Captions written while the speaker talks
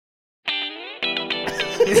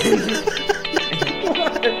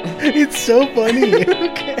It's so funny.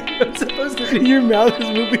 Okay, I'm supposed to be. Your mouth is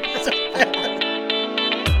moving so fast.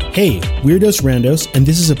 Hey, Weirdos Randos, and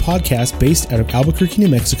this is a podcast based out of Albuquerque, New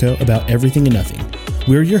Mexico about everything and nothing.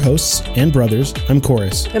 We're your hosts and brothers. I'm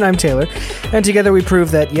Chorus. And I'm Taylor. And together we prove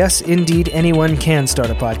that, yes, indeed, anyone can start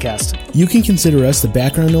a podcast. You can consider us the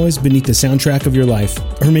background noise beneath the soundtrack of your life,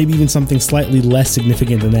 or maybe even something slightly less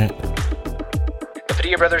significant than that. The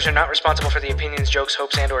Padilla brothers are not responsible for the opinions, jokes,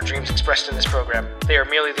 hopes, and or dreams expressed in this program. They are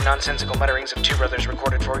merely the nonsensical mutterings of two brothers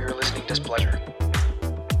recorded for your listening displeasure.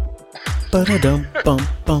 Ba-da-dum, bum,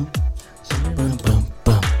 bum. Ba-dum,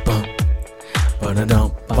 bum, bum.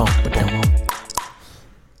 Ba-da-dum, bum, ba-dum.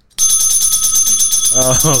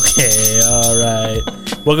 Okay, all right.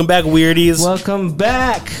 Welcome back, weirdies. Welcome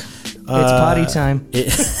back. It's potty time.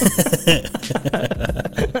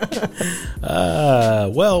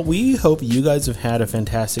 Well, we hope you guys have had a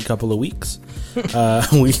fantastic couple of weeks.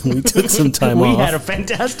 We took some time off. We had a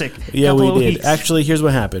fantastic Yeah, we couple of did. weeks. Actually, here's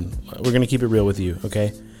what happened. We're going to keep it real with you,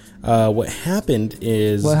 okay? What happened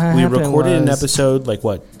is we recorded an episode,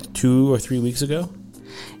 2 or 3 weeks ago?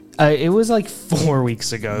 It was like 4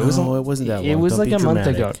 weeks ago. It wasn't that long. It was Don't like be a month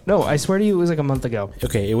dramatic. ago. No, I swear to you, it was like a month ago.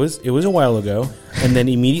 Okay, it was a while ago, and then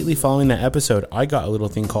immediately following that episode, I got a little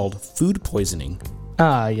thing called food poisoning,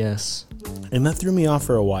 Ah, yes. and that threw me off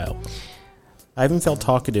for a while. I haven't felt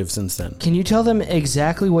talkative since then. Can you tell them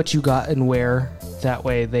exactly what you got and where? That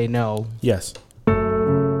way they know. Yes.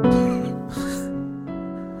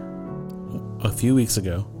 A few weeks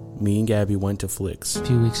ago, me and Gabby went to Flicks. A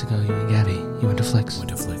few weeks ago, you and Gabby, you went to Flicks.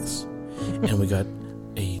 And we got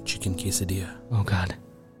a chicken quesadilla. Oh, God.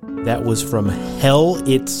 That was from hell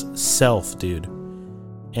itself, dude.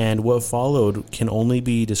 And what followed can only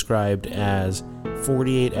be described as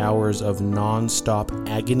 48 hours of non-stop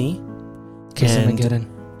agony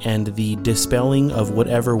and the dispelling of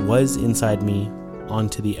whatever was inside me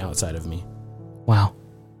onto the outside of me. Wow.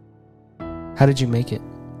 How did you make it?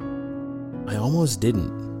 I almost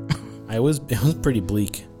didn't. It was pretty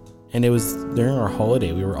bleak. And it was during our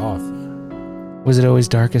holiday. We were off. Was it always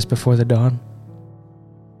darkest before the dawn?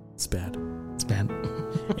 It's bad. It's bad.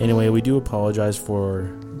 Anyway, we do apologize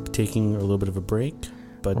for taking a little bit of a break,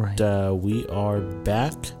 but Right. We are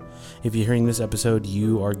back. If you're hearing this episode,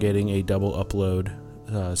 you are getting a double upload,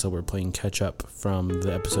 so we're playing catch up from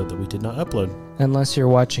the episode that we did not upload. Unless you're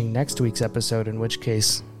watching next week's episode, in which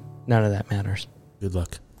case, none of that matters. Good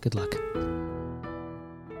luck. Good luck.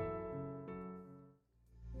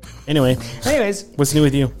 Anyways, what's new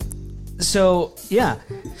with you? So, yeah.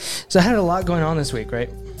 So I had a lot going on this week, right?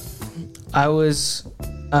 I was,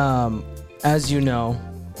 as you know,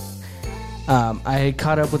 I had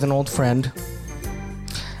caught up with an old friend,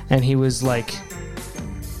 and he was like,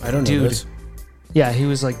 I don't know dude. this. Yeah, he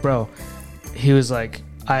was like, bro, he was like,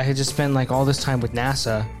 I had just spent like all this time with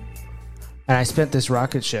NASA, and I spent this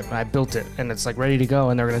rocket ship, and I built it, and it's like ready to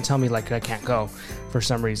go, and they're going to tell me like I can't go for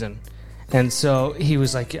some reason. And so he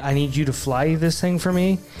was like, I need you to fly this thing for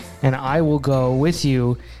me, and I will go with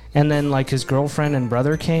you. And then like his girlfriend and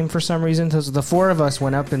brother came for some reason. So the four of us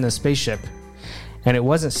went up in the spaceship, and it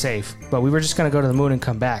wasn't safe, but we were just going to go to the moon and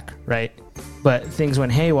come back, right? But things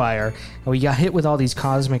went haywire, and we got hit with all these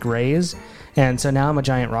cosmic rays, and so now I'm a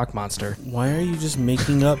giant rock monster. Why are you just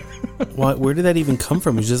making up? Where did that even come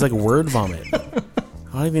from? It's just like word vomit. I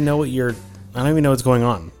don't even know what's going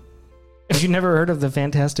on. Have you never heard of the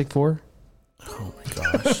Fantastic Four? Oh my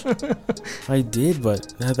gosh. I did,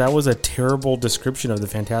 but that was a terrible description of the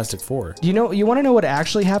Fantastic Four. You want to know what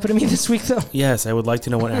actually happened to me this week, though? Yes, I would like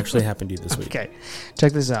to know what actually happened to you this week. Okay,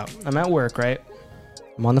 check this out. I'm at work, right?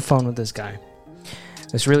 I'm on the phone with this guy.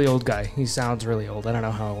 This really old guy. He sounds really old. I don't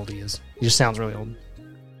know how old he is. He just sounds really old.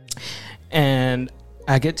 And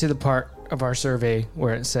I get to the part of our survey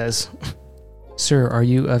where it says, "Sir, are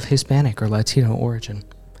you of Hispanic or Latino origin?"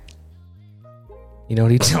 You know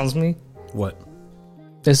what he tells me? What?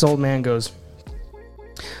 This old man goes,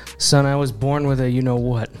 "Son, I was born with a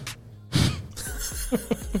you-know-what."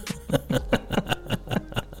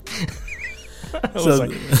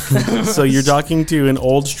 So you're talking to an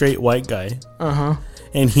old straight white guy. Uh-huh.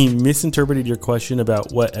 And he misinterpreted your question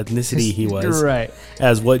about what ethnicity he was. Right.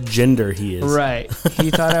 As what gender he is. Right.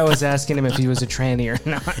 He thought I was asking him if he was a tranny or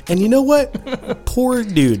not. And you know what? Poor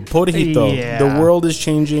dude. Pobrecito. Yeah. The world is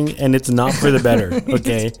changing and it's not for the better.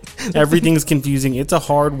 Okay? Everything's confusing. It's a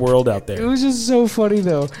hard world out It there. was just so funny,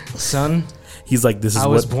 though. Son, He's like, this is I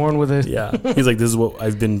was born with it. Yeah. He's like, this is what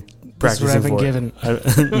I've been practicing This is for. what I've been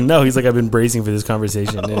given. No, he's like, I've been bracing for this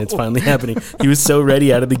conversation and it's finally happening. He was so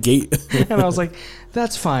ready out of the gate. And I was like,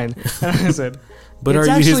 that's fine. And I said, But it's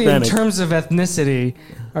are you actually Hispanic? in terms of ethnicity,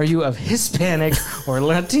 are you of Hispanic or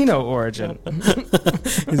Latino origin?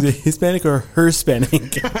 Is it Hispanic or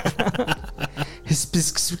Hispanic?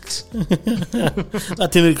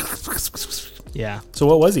 Latino. Yeah. So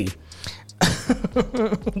what was he?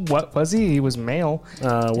 What was he? He was male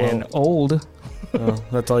and old.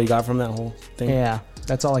 That's all you got from that whole thing? Yeah.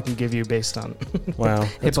 That's all I can give you based on Wow.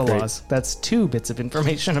 HIPAA laws. That's 2 bits of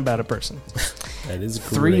information about a person. That is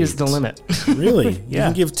great. 3 is the limit. Really? Yeah.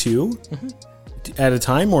 You can give 2 at a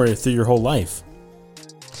time or through your whole life?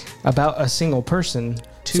 About a single person,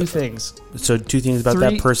 2 things. So 2 things about 3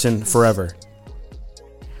 that person forever.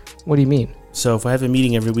 What do you mean? So if I have a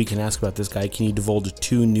meeting every week and ask about this guy, can you divulge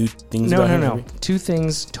 2 new things about him? No. 2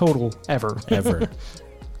 things total ever. Ever.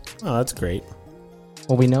 Oh, that's great.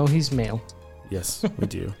 Well, we know he's male. Yes, we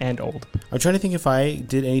do. And old. I'm trying to think if I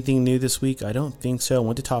did anything new this week. I don't think so. I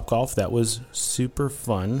went to Topgolf. That was super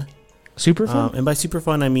fun. Super fun? And by super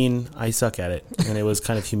fun, I mean I suck at it. And it was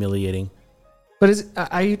kind of humiliating. But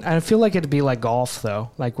I feel like it'd be like golf,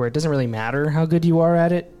 though. Like, where it doesn't really matter how good you are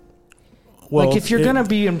at it. Well, like, if you're going to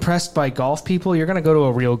be impressed by golf people, you're going to go to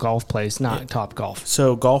a real golf place, not Topgolf.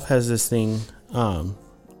 So golf has this thing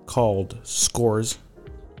called scores.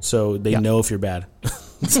 So they know if you're bad.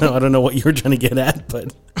 So I don't know what you were trying to get at,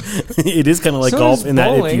 but it is kind of like golf in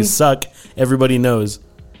that if you suck, everybody knows.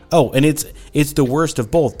 Oh, and it's the worst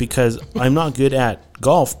of both because I'm not good at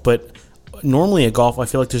golf, but normally at golf, I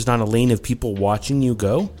feel like there's not a lane of people watching you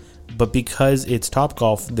go. But because it's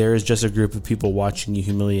Topgolf, there is just a group of people watching you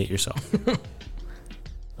humiliate yourself.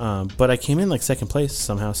 But I came in like second place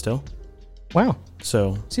somehow still. Wow.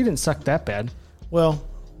 So you didn't suck that bad. Well,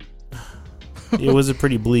 it was a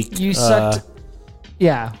pretty bleak. You sucked.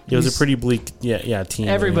 Yeah. It was a pretty bleak team.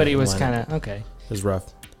 Everybody was kind of, okay. It was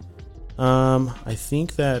rough. I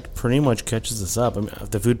think that pretty much catches us up. I mean,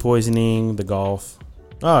 the food poisoning, the golf.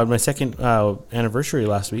 Oh, my second anniversary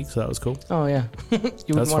last week, so that was cool. Oh, yeah. You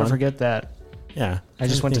wouldn't want to forget that. Yeah. I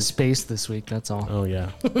just went to space this week, that's all. Oh,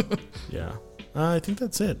 yeah. Yeah. I think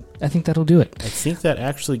that's it. I think that'll do it. I think that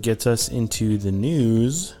actually gets us into the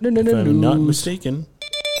news. No, if I'm not mistaken.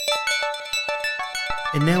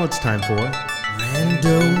 And now it's time for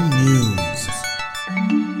Rando News.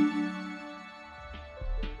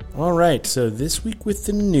 All right, so this week with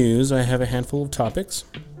the news, I have a handful of topics.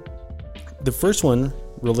 The first one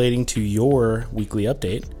relating to your weekly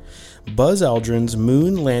update. Buzz Aldrin's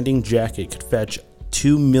moon landing jacket could fetch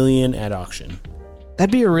 $2 million at auction.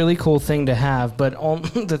 That'd be a really cool thing to have, but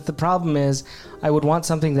the problem is I would want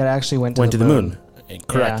something that actually went to the moon.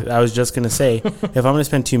 Correct. Yeah. I was just going to say, if I'm going to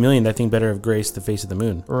spend $2 million, that thing better have graced the face of the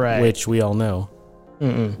moon. Right. Which we all know.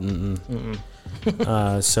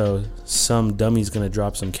 So some dummy's going to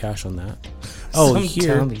drop some cash on that. Oh,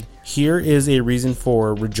 here is a reason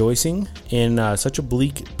for rejoicing in such a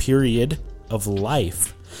bleak period of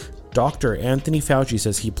life. Dr. Anthony Fauci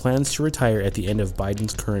says he plans to retire at the end of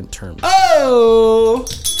Biden's current term. Oh!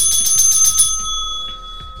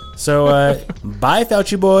 So, bye,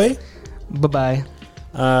 Fauci boy. Bye-bye.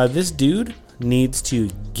 This dude needs to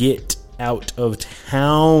get out of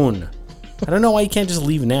town. I don't know why he can't just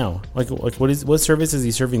leave now. Like what service is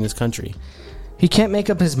he serving this country? He can't make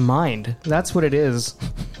up his mind. That's what it is.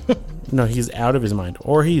 No, he's out of his mind,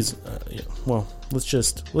 or he's well. Let's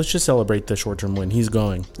just celebrate the short-term win. He's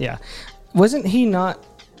going. Yeah, wasn't he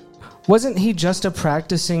just a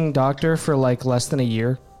practicing doctor for like less than a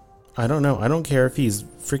year? I don't know. I don't care if he's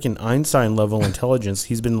freaking Einstein level intelligence.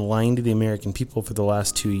 He's been lying to the American people for the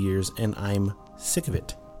last 2 years, and I'm sick of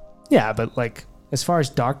it. Yeah, but like as far as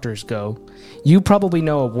doctors go, you probably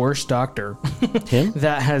know a worse doctor. Him?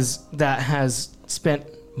 that has spent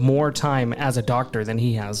more time as a doctor than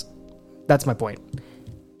he has. That's my point.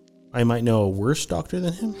 I might know a worse doctor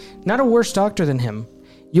than him? Not a worse doctor than him.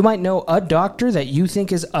 You might know a doctor that you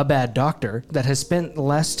think is a bad doctor that has spent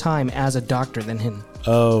less time as a doctor than him.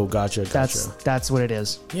 Oh, gotcha. That's what it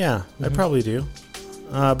is. Yeah, I probably do.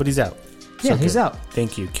 But he's out. Yeah, he's out.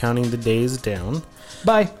 Thank you. Counting the days down.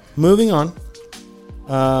 Bye. Moving on.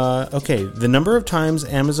 Okay, the number of times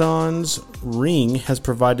Amazon's Ring has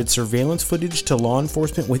provided surveillance footage to law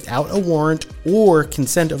enforcement without a warrant or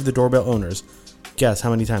consent of the doorbell owners. Guess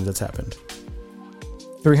how many times that's happened?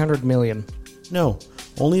 300 million. No,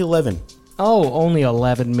 only 11. Oh, only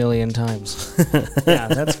 11 million times. Yeah,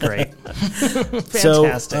 that's great.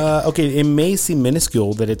 Fantastic. So, okay, it may seem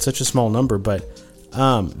minuscule that it's such a small number, but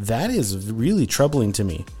that is really troubling to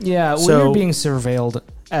me. Yeah, we're being surveilled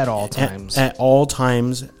at all times. At all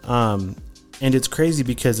times. And it's crazy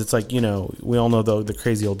because it's like, we all know the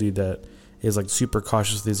crazy old dude that is like super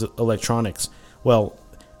cautious with his electronics. Well,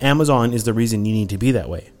 Amazon is the reason you need to be that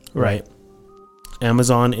way, right?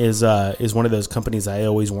 Amazon is one of those companies I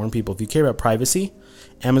always warn people. If you care about privacy,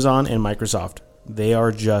 Amazon and Microsoft,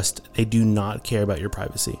 they do not care about your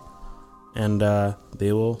privacy. And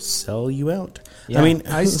they will sell you out. Yeah, I mean,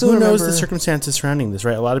 I still who knows remember the circumstances surrounding this,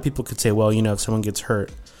 right? A lot of people could say, well, if someone gets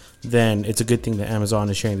hurt, then it's a good thing that Amazon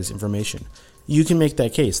is sharing this information. You can make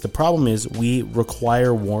that case. The problem is we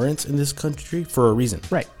require warrants in this country for a reason.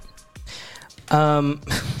 Right.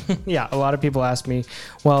 Yeah, a lot of people ask me,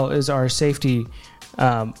 well, is our safety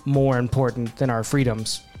more important than our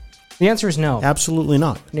freedoms? The answer is no. Absolutely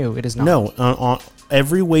not. No, it is not. No. On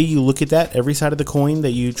every way you look at that, every side of the coin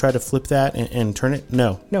that you try to flip that and turn it,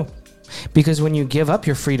 no. No. Because when you give up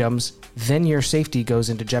your freedoms, then your safety goes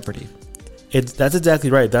into jeopardy. That's exactly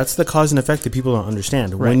right. That's the cause and effect that people don't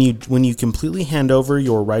understand. Right. When you completely hand over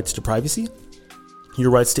your rights to privacy,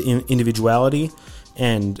 your rights to individuality,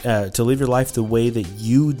 and to live your life the way that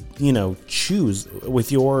you choose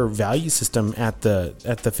with your value system at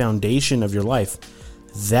the foundation of your life,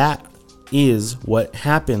 that is what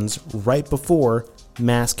happens right before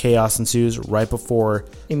mass chaos ensues,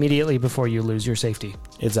 immediately before you lose your safety.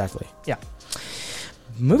 Exactly. Yeah.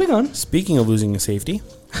 Moving on. Speaking of losing safety,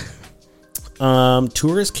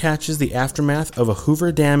 tourist catches the aftermath of a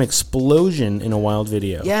Hoover Dam explosion in a wild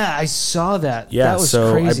video. Yeah, I saw that. Yeah, that was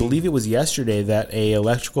so crazy. I believe it was yesterday that a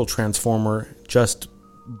electrical transformer just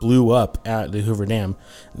blew up at the Hoover Dam.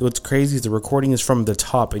 What's crazy is the recording is from the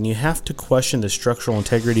top, and you have to question the structural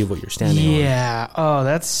integrity of what you're standing on. Yeah. Oh,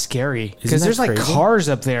 that's scary. Because Isn't there's that like crazy? cars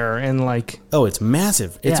up there and like... Oh, it's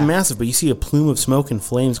massive. It's Yeah. massive, but you see a plume of smoke and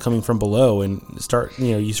flames coming from below, and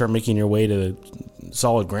you start making your way to the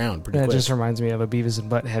solid ground pretty That quick. just reminds me of a Beavis and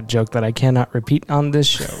Butthead joke that I cannot repeat on this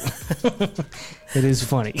show. It is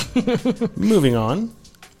funny. Moving on.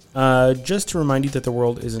 Just to remind you that the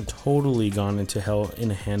world isn't totally gone into hell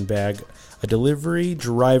in a handbag, a delivery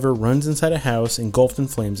driver runs inside a house engulfed in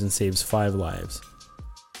flames and saves 5 lives.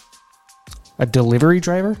 A delivery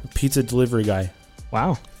driver? Pizza delivery guy,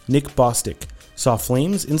 Wow. Nick Bostic, saw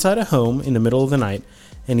flames inside a home in the middle of the night,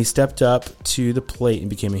 and he stepped up to the plate and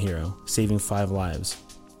became a hero, saving 5 lives.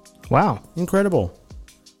 Wow. Incredible.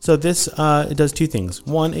 So this it does 2 things.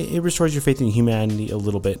 1, it restores your faith in humanity a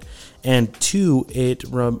little bit. And 2, it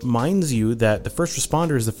reminds you that the first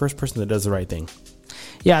responder is the first person that does the right thing.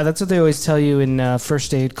 Yeah, that's what they always tell you in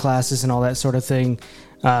first aid classes and all that sort of thing.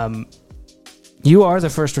 You are the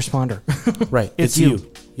first responder. Right. It's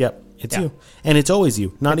you. Yep. It's you. And it's always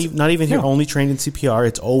you. Not even if you're only trained in CPR.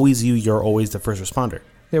 It's always you. You're always the first responder.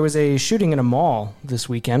 There was a shooting in a mall this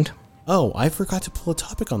weekend. Oh, I forgot to pull a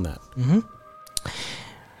topic on that. Mm-hmm.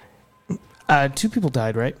 2 people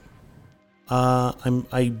died, right?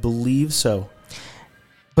 I believe so.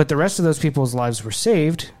 But the rest of those people's lives were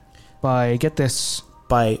saved by, get this,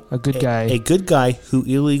 By a good guy. A good guy who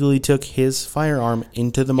illegally took his firearm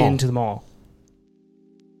into the mall.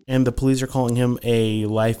 And the police are calling him a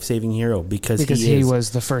life-saving hero because he was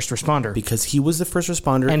the first responder. Because he was the first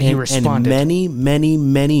responder. And he responded. And many, many,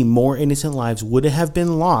 many more innocent lives would have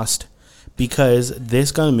been lost because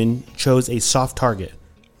this gunman chose a soft target.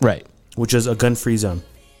 Right. Which is a gun-free zone.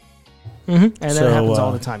 Mm-hmm. And that happens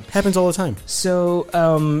all the time. Happens all the time. So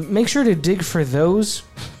make sure to dig for those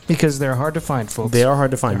because they're hard to find, folks. They are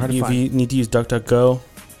hard to find. If you need to use DuckDuckGo,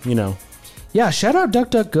 Yeah, shout out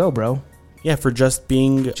DuckDuckGo, bro. Yeah, for just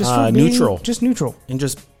being neutral. Just neutral. And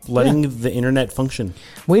just letting the internet function.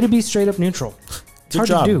 Way to be straight up neutral. It's hard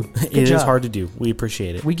to do. It is hard to do. We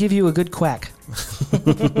appreciate it. We give you a good quack.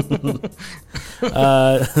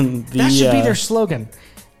 That should be their slogan.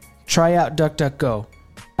 Try out DuckDuckGo.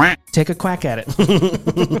 Take a quack at it.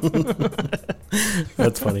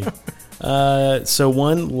 That's funny. So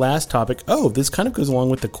one last topic. Oh, this kind of goes along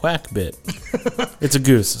with the quack bit. It's a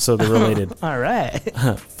goose, so they're related. All right.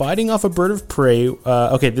 Fighting off a bird of prey.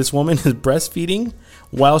 Okay, this woman is breastfeeding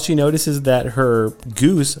while she notices that her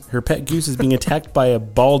pet goose, is being attacked by a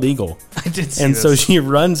bald eagle. I did see and this. So she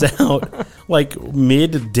runs out like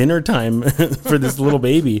mid dinner time for this little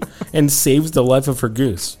baby and saves the life of her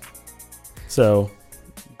goose. So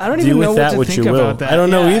I don't even know what to think about that. I don't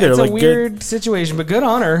know either. It's like a weird situation, but good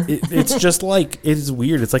on her. It's just like, it is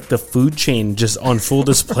weird. It's like the food chain just on full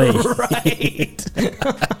display. Right.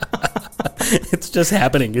 It's just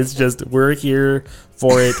happening. It's just, we're here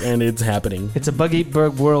for it and it's happening. It's a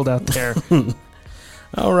bug-eat-bug world out there.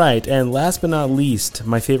 All right. And last but not least,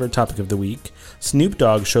 my favorite topic of the week, Snoop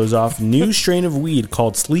Dogg shows off new strain of weed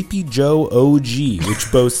called Sleepy Joe OG,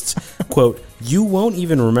 which boasts, quote, "You won't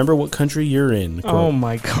even remember what country you're in." Quote. Oh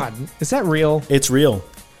my God. Is that real? It's real.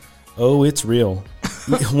 Oh, it's real.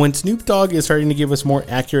 When Snoop Dogg is starting to give us more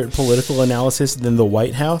accurate political analysis than the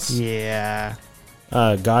White House, Yeah.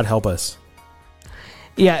 God help us.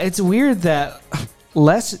 Yeah, it's weird that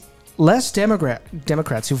less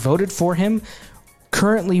Democrats who voted for him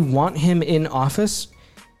currently want him in office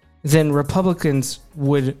than Republicans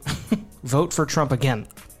would vote for Trump again.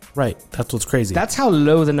 Right. That's what's crazy. That's how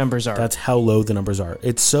low the numbers are. That's how low the numbers are.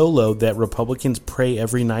 It's so low that Republicans pray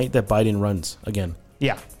every night that Biden runs again.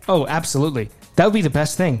 Yeah. Oh, absolutely. That would be the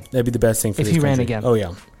best thing. That'd be the best thing for if this he ran country. again. Oh,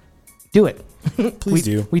 yeah. Do it. Please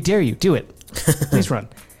do. We dare you. Do it. Please run.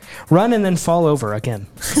 Run and then fall over again.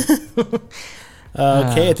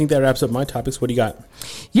 Okay, I think that wraps up my topics. What do you got?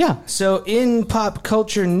 Yeah, so in pop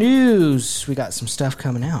culture news, we got some stuff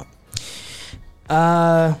coming out.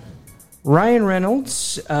 Ryan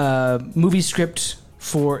Reynolds, movie script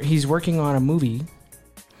he's working on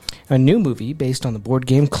a new movie based on the board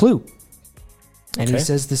game Clue. And he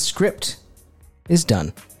says the script is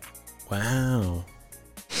done. Wow.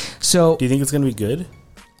 So, do you think it's going to be good?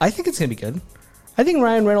 I think it's going to be good. I think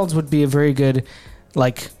Ryan Reynolds would be a very good,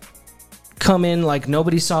 come in,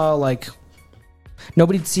 nobody'd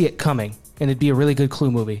see it coming, and it'd be a really good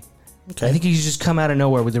Clue movie. Okay. I think he could just come out of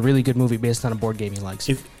nowhere with a really good movie based on a board game he likes.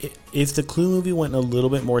 If the Clue movie went a little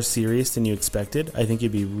bit more serious than you expected, I think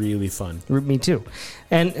it'd be really fun. Me too.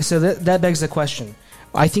 And so that begs the question.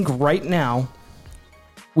 I think right now,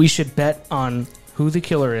 we should bet on who the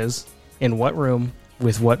killer is, in what room,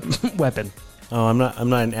 with what weapon. Oh, I'm not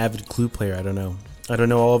an avid Clue player. I don't know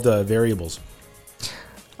all of the variables.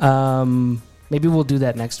 Maybe we'll do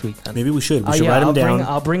that next week then. Maybe we should. We should write them down.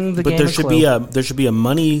 I'll bring the but game. But there should be a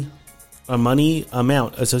money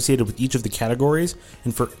amount associated with each of the categories,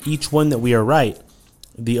 and for each one that we are right,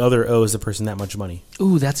 the other owes the person that much money.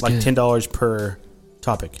 Ooh, that's like good. $10 per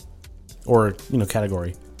topic, or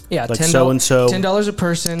category. Yeah, like so and so. $10 a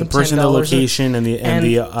person. The person, the location, and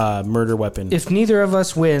the murder weapon. If neither of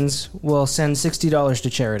us wins, we'll send $60 to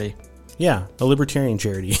charity. Yeah, a libertarian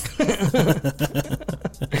charity.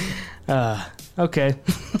 Okay.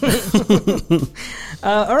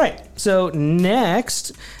 All right. So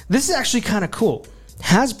next, this is actually kind of cool.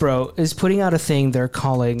 Hasbro is putting out a thing they're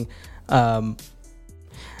calling it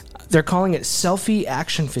selfie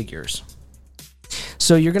action figures.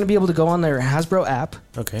 So you're going to be able to go on their Hasbro app,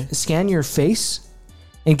 scan your face,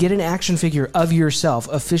 and get an action figure of yourself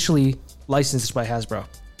officially licensed by Hasbro.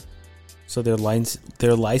 So they're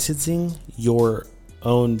licensing your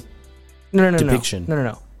own depiction.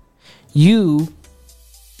 No. You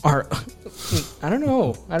are... I don't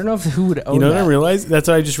know if who would own that. What I realized? That's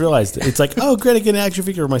what I just realized. It's like, oh, great, I get an action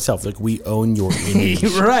figure of myself. Like, we own your image.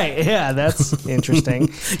 Right, yeah, that's interesting.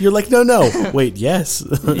 You're like, no. Wait, yes.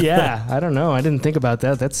 Yeah, I don't know. I didn't think about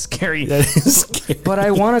that. That's scary. That is scary. But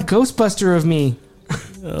I want a Ghostbuster of me.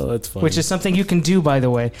 Oh, that's funny. Which is something you can do, by the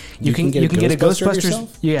way. You can get a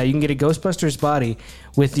Ghostbuster's. Yeah, you can get a Ghostbuster's body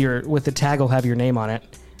with the tag will have your name on it,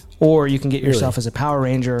 or you can get yourself as a Power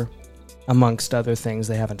Ranger, amongst other things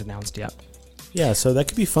they haven't announced yet. Yeah, so that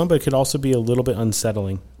could be fun, but it could also be a little bit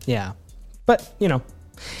unsettling. Yeah, but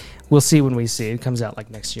we'll see when we see it. It comes out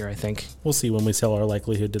next year, I think. We'll see when we sell our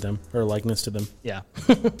likelihood to them or likeness to them. Yeah.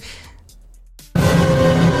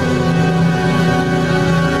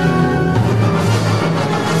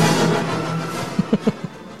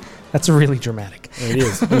 That's really dramatic. It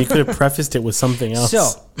is. And you could have prefaced it with something else.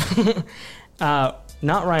 So,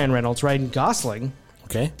 not Ryan Reynolds, Ryan Gosling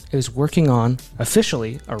is working on,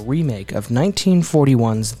 officially, a remake of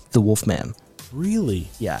 1941's The Wolfman. Really?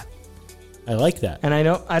 Yeah. I like that. And I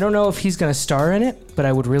don't know if he's going to star in it, but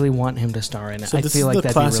I would really want him to star in it. So I this feel is like the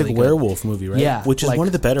that'd classic be really werewolf movie, right? Yeah. Which is one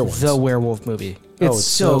of the better ones. The werewolf movie. It's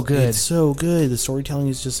so good. It's so good. The storytelling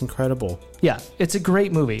is just incredible. Yeah, it's a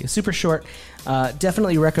great movie. It's super short.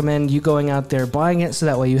 Definitely recommend you going out there, buying it, so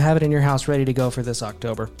that way you have it in your house ready to go for this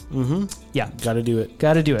October. Mm-hmm. Yeah. Got to do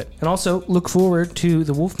it. And also, look forward to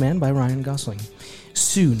The Wolfman by Ryan Gosling.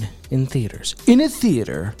 Soon in theaters. In a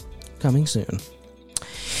theater. Coming soon.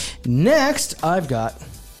 Next, I've got...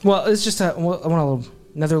 Well, it's just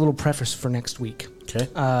another little preface for next week. Okay.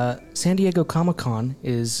 San Diego Comic-Con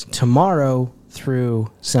is tomorrow through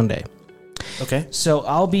Sunday. Okay. So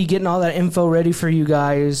I'll be getting all that info ready for you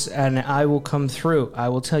guys, and I will come through. I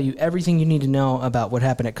will tell you everything you need to know about what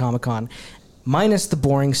happened at Comic-Con, minus the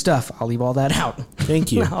boring stuff. I'll leave all that out.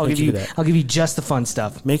 Thank you. I'll give you just the fun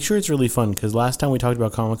stuff. Make sure it's really fun, because last time we talked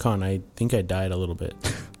about Comic-Con, I think I died a little bit.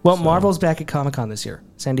 Well, Marvel's back at Comic-Con this year,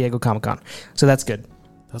 San Diego Comic-Con. So that's good.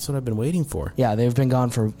 That's what I've been waiting for. Yeah, they've been gone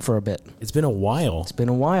for a bit. It's been a while.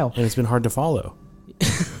 And it's been hard to follow.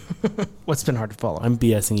 What's been hard to follow? I'm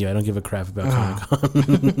BSing you. I don't give a crap about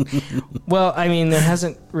Comic-Con. Well, I mean, there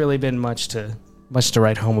hasn't really been much to much to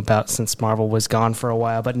write home about since Marvel was gone for a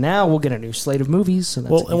while. But now we'll get a new slate of movies. So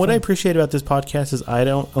that's and what I appreciate about this podcast is I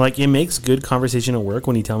don't like it makes good conversation at work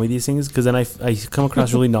when you tell me these things, because then I come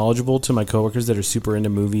across really knowledgeable to my coworkers that are super into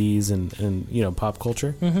movies and pop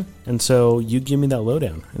culture, and so you give me that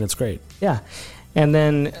lowdown, and it's great. Yeah, and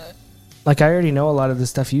then. I already know a lot of the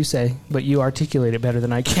stuff you say, but you articulate it better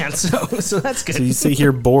than I can, so that's good. So you sit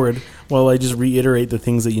here bored while I just reiterate the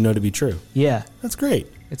things that you know to be true. Yeah. That's great.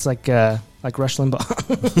 It's like Rush Limbaugh.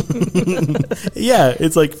 Yeah,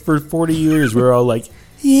 it's like for 40 years we're all like,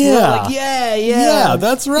 yeah,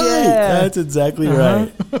 that's right. Yeah. That's exactly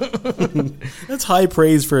right. That's high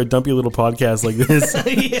praise for a dumpy little podcast like this.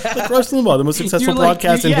 Like Rush Limbaugh, the most successful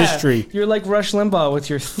podcast in history. You're like Rush Limbaugh with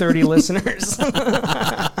your 30 listeners.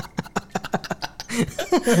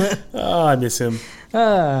 Oh, I miss him.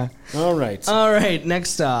 All right.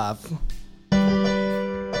 Next up.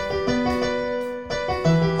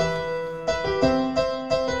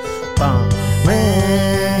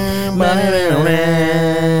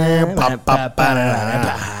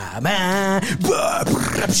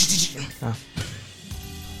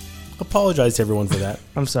 Apologize to everyone for that.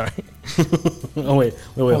 I'm sorry. Oh wait.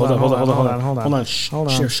 Hold on.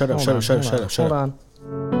 Shut up.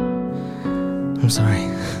 I'm sorry.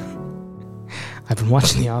 I've been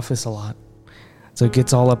watching The Office a lot, so it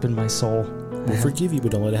gets all up in my soul. We'll forgive you, but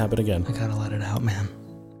don't let it happen again. I gotta let it out, man.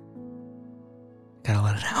 Gotta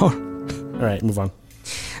let it out. All right, move on.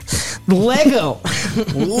 Lego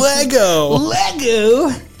Lego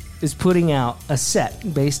is putting out a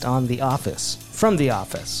set based on The Office, from The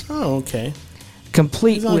Office. Oh, okay.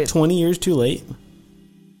 Complete with with 20 years too late.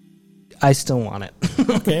 I still want it.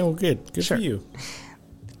 Okay, well, good Sure. for you.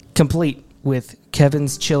 Complete with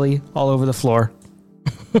Kevin's chili all over the floor,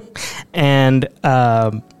 and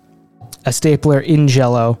a stapler in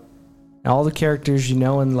Jell-O, and all the characters you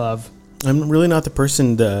know and love. I'm really not the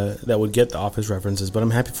person that would get the Office references, but I'm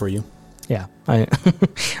happy for you. Yeah,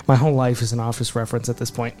 my whole life is an Office reference at this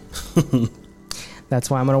point. That's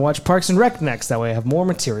why I'm going to watch Parks and Rec next. That way I have more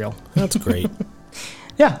material. That's great.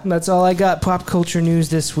 Yeah, that's all I got. Pop culture news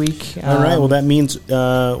this week. All right, well, that means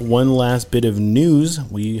one last bit of news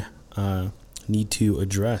we need to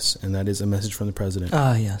address, and that is a message from the president.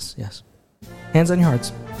 Yes. Hands on your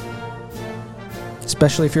hearts.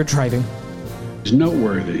 Especially if you're driving. It's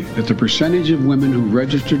noteworthy that the percentage of women who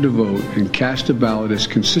register to vote and cast a ballot is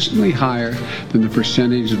consistently higher than the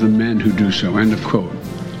percentage of the men who do so. End of quote.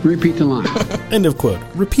 Repeat the line. End of quote.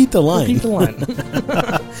 Repeat the line. Repeat the line.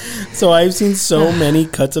 So I've seen so many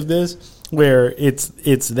cuts of this where it's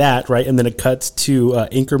that, right? And then it cuts to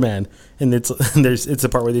Anchorman, and it's the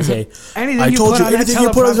part where they say, anything I told you, anything you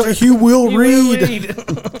put on, he will read.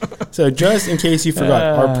 So just in case you forgot,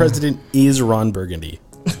 our president is Ron Burgundy.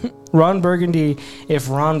 Ron Burgundy, if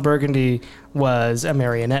Ron Burgundy was a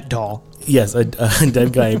marionette doll. Yes, a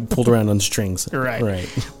dead guy pulled around on strings. Right.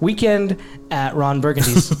 Weekend at Ron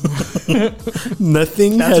Burgundy's.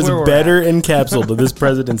 Nothing has better encapsulated this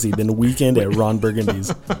presidency than Weekend at Ron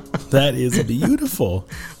Burgundy's. That is beautiful.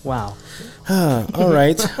 Wow. All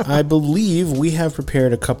right. I believe we have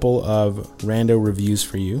prepared a couple of Rando reviews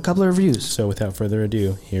for you. A couple of reviews. So without further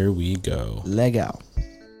ado, here we go. Lego.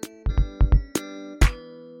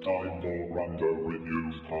 Rando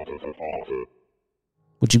Reviews.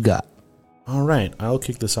 What you got? All right. I'll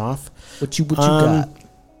kick this off. What you got?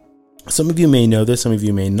 Some of you may know this, some of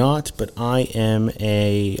you may not, but I am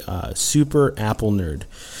a super Apple nerd,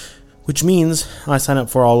 which means I sign up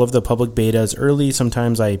for all of the public betas early.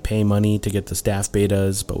 Sometimes I pay money to get the staff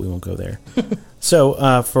betas, but we won't go there.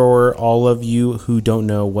 So for all of you who don't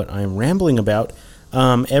know what I'm rambling about,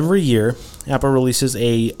 every year Apple releases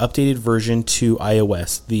a updated version to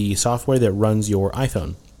iOS, the software that runs your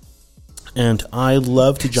iPhone. And I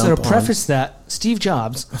love to jump on. So to preface that, Steve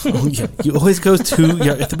Jobs. Oh, yeah. You always go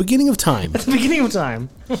to at the beginning of time. At the beginning of time.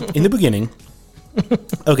 In the beginning.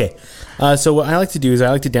 Okay. So what I like to do is I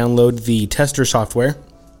like to download the tester software,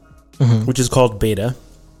 which is called Beta.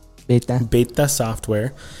 Beta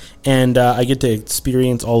software. And I get to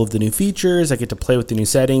experience all of the new features. I get to play with the new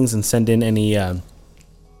settings and send in any...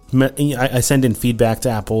 I send in feedback to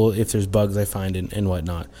Apple if there's bugs I find and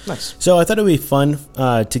whatnot. Nice. So I thought it would be fun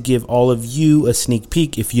to give all of you a sneak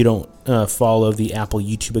peek. If you don't follow the Apple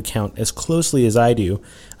YouTube account as closely as I do,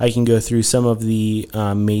 I can go through some of the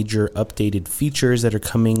major updated features that are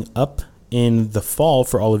coming up in the fall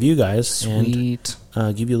for all of you guys. Sweet.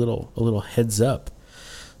 And give you a little heads up.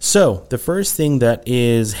 So the first thing that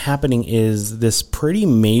is happening is this pretty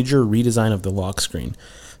major redesign of the lock screen.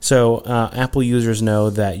 So Apple users know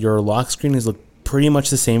that your lock screen has looked pretty much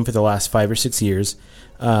the same for the last 5 or 6 years.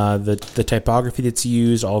 The typography that's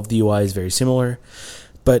used, all of the UI is very similar.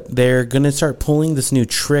 But they're going to start pulling this new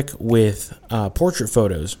trick with portrait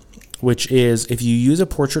photos, which is if you use a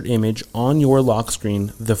portrait image on your lock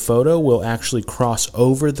screen, the photo will actually cross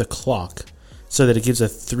over the clock so that it gives a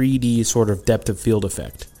 3D sort of depth of field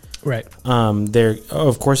effect. Right.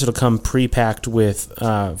 Of course, it'll come pre-packed with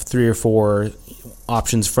 3 or 4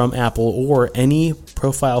 options from Apple, or any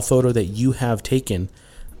profile photo that you have taken,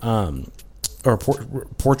 or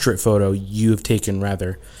portrait photo you've taken,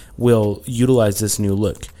 rather, will utilize this new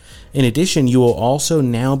look. In addition, you will also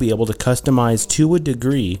now be able to customize to a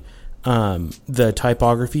degree the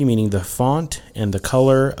typography, meaning the font and the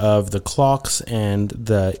color of the clocks and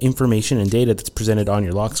the information and data that's presented on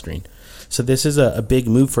your lock screen. So this is a big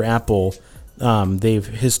move for Apple. They've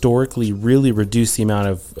historically really reduced the amount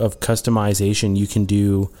of customization you can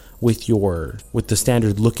do with the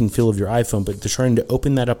standard look and feel of your iPhone, but they're trying to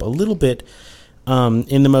open that up a little bit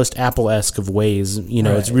in the most Apple-esque of ways. Right.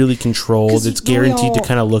 It's really controlled. It's guaranteed to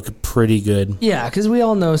kind of look pretty good. Yeah, because we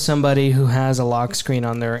all know somebody who has a lock screen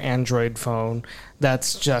on their Android phone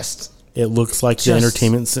that's just... It looks like the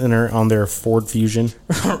entertainment center on their Ford Fusion.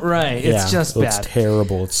 Right. It's just bad. It's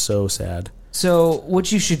terrible. It's so sad. So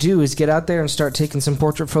what you should do is get out there and start taking some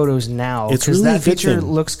portrait photos now. It's really that feature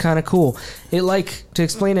looks kind of cool. To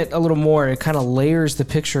explain it a little more, it kind of layers the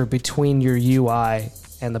picture between your UI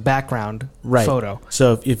and the background photo.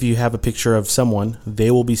 So if you have a picture of someone,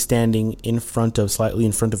 they will be standing slightly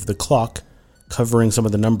in front of the clock, covering some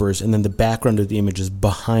of the numbers, and then the background of the image is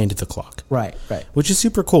behind the clock. Right. Which is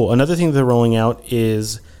super cool. Another thing they're rolling out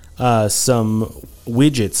is some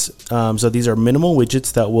widgets. So these are minimal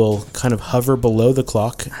widgets that will kind of hover below the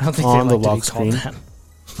clock on the lock screen.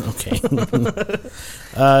 Okay.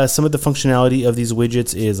 Some of the functionality of these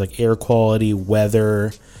widgets is like air quality,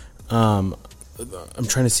 weather. I'm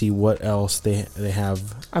trying to see what else they have.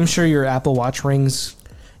 I'm sure your Apple Watch rings.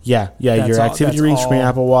 Yeah, your activity rings from your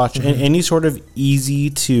Apple Watch, and any sort of easy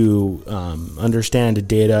to understand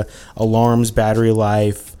data, alarms, battery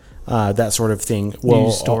life, that sort of thing.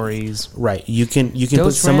 News stories. Right. You can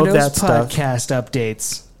put some of that stuff. Podcast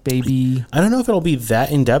updates, baby. I don't know if it'll be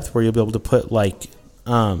that in depth where you'll be able to put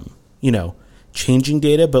changing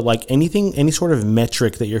data, but like any sort of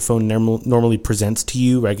metric that your phone normally presents to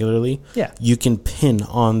you regularly, you can pin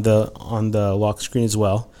on the lock screen as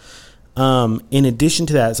well. In addition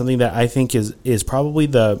to that, something that I think is probably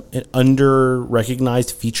an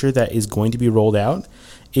under-recognized feature that is going to be rolled out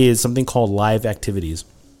is something called live activities.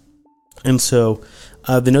 And so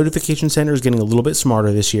the notification center is getting a little bit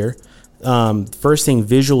smarter this year. First thing,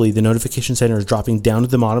 visually, the notification center is dropping down to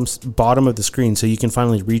the bottom of the screen, so you can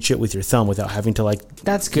finally reach it with your thumb without having to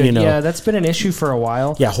That's good. Yeah, that's been an issue for a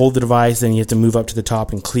while. Yeah, hold the device, then you have to move up to the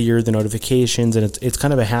top and clear the notifications, and it's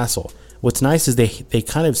kind of a hassle. What's nice is they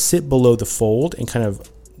kind of sit below the fold and kind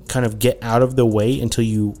of get out of the way until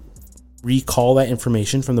you recall that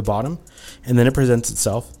information from the bottom, and then it presents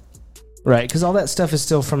itself. Right, because all that stuff is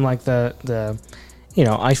still from the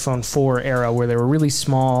iPhone 4 era where they were really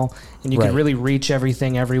small and you could really reach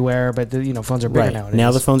everything everywhere, but the phones are bigger nowadays.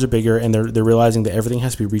 Now the phones are bigger, and they're realizing that everything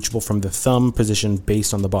has to be reachable from the thumb position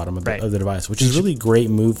based on the bottom of the device, which is a really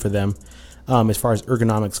great move for them. As far as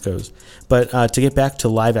ergonomics goes. But to get back to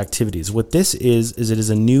live activities, what this is it is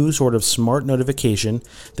a new sort of smart notification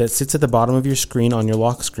that sits at the bottom of your screen on your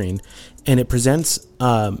lock screen, and it presents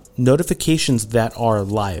notifications that are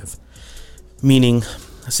live. Meaning,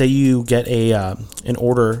 say you get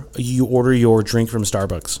you order your drink from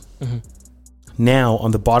Starbucks. Mm-hmm. Now,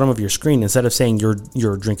 on the bottom of your screen, instead of saying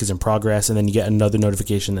your drink is in progress, and then you get another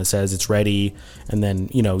notification that says it's ready, and then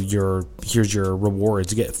here's your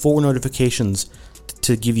rewards. You get 4 notifications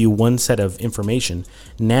to give you one set of information.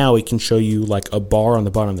 Now it can show you like a bar on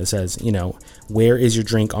the bottom that says, where is your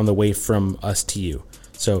drink on the way from us to you.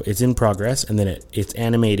 So it's in progress, and then it's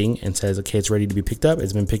animating and says, okay, it's ready to be picked up.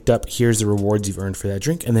 It's been picked up. Here's the rewards you've earned for that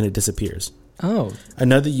drink, and then it disappears. Oh.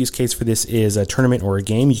 Another use case for this is a tournament or a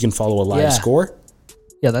game. You can follow a live score.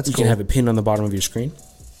 Yeah, that's cool. You can have it pinned on the bottom of your screen.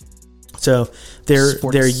 So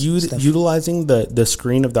they're utilizing the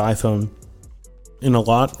screen of the iPhone in a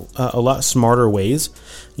lot smarter ways.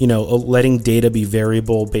 Letting data be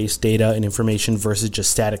variable-based data and information versus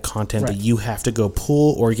just static content that you have to go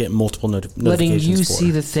pull or get multiple notifications for. Letting you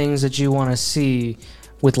see the things that you want to see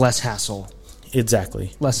with less hassle.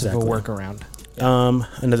 Exactly. Less of a workaround.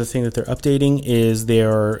 Another thing that they're updating is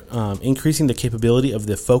they're increasing the capability of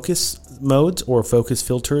the focus modes or focus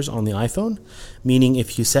filters on the iPhone, meaning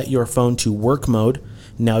if you set your phone to work mode,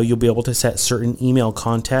 Now you'll be able to set certain email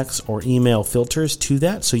contacts or email filters to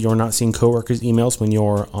that, so you're not seeing coworkers' emails when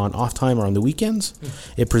you're on off time or on the weekends.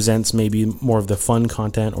 It presents maybe more of the fun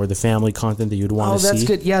content or the family content that you'd want to see. Oh, that's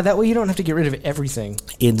good. Yeah, that way you don't have to get rid of everything.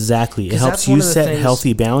 Exactly. It helps you set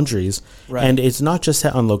healthy boundaries. Right. And it's not just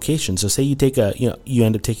set on location. So say you take you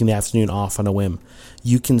end up taking the afternoon off on a whim.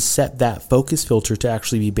 You can set that focus filter to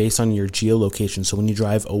actually be based on your geolocation. So when you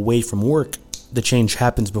drive away from work, the change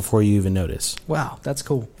happens before you even notice. Wow, that's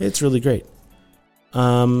cool. It's really great.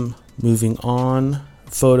 Moving on,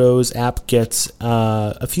 Photos app gets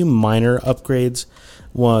a few minor upgrades.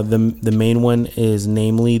 Well, the main one is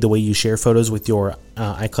namely the way you share photos with your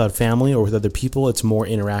iCloud family or with other people. It's more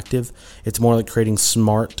interactive. It's more like creating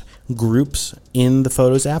smart groups in the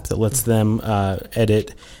Photos app that lets them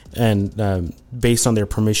edit and based on their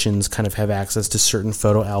permissions kind of have access to certain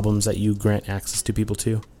photo albums that you grant access to people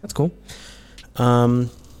to. That's cool. One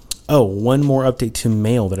more update to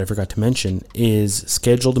Mail that I forgot to mention is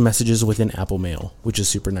scheduled messages within Apple Mail, which is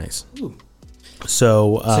super nice. Ooh.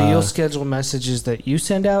 So you'll schedule messages that you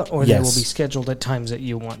send out, or they will be scheduled at times that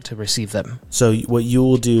you want to receive them. So what you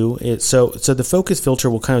will do is so the focus filter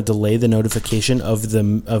will kind of delay the notification of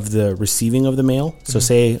the receiving of the mail. So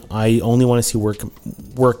say I only want to see work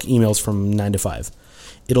emails from 9 to 5.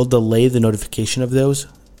 It'll delay the notification of those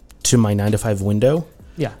to my 9 to 5 window.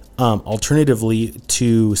 Yeah. Alternatively,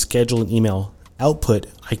 to schedule an email output,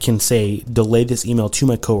 I can say delay this email to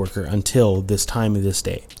my coworker until this time of this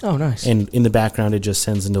day. Oh, nice. And in the background, it just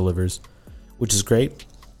sends and delivers, which is great.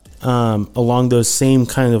 Along those same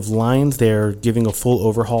kind of lines, they're giving a full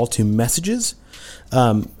overhaul to messages.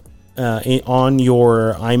 On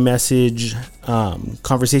your iMessage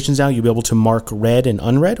conversations now, you'll be able to mark read and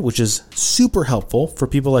unread, which is super helpful for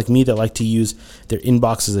people like me that like to use their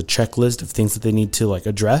inbox as a checklist of things that they need to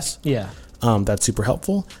address. Yeah. That's super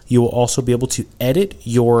helpful. You will also be able to edit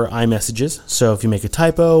your iMessages. So if you make a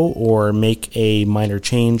typo or make a minor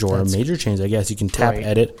change or a major change, I guess you can tap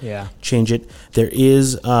edit, change it. There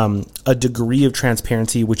is a degree of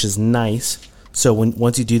transparency, which is nice. So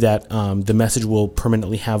once you do that, the message will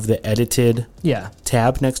permanently have the edited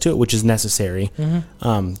tab next to it, which is necessary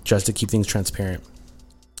just to keep things transparent.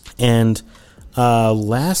 And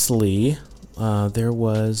lastly, there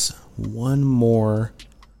was one more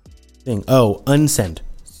thing. Unsend.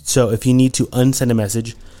 So if you need to unsend a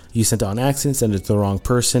message, you sent it on accident, send it to the wrong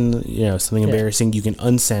person, something embarrassing, you can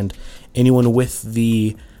unsend. Anyone with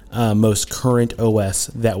the most current OS,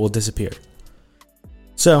 that will disappear.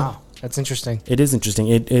 So wow, that's interesting. It is interesting.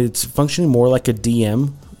 It's functioning more like a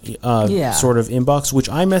DM sort of inbox, which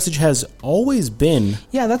iMessage has always been.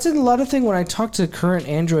 Yeah, that's a lot of thing. When I talk to current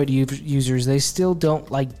Android users, they still don't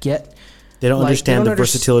get. They don't understand the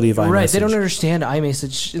versatility of iMessage. Right, they don't understand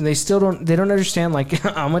iMessage. And they don't understand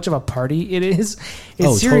how much of a party it is.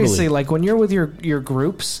 It's seriously totally. When you're with your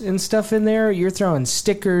groups and stuff in there, you're throwing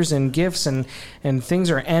stickers and GIFs and things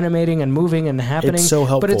are animating and moving and happening. It's so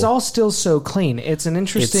helpful. But it's all still so clean. It's an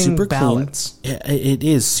interesting balance. It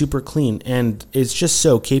is super clean and it's just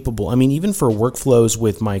so capable. I mean, even for workflows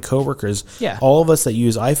with my coworkers, all of us that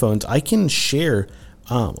use iPhones, I can share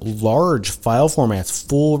large file formats,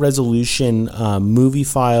 full resolution movie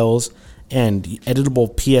files, and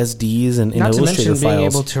editable PSDs and Illustrator files. Not to mention being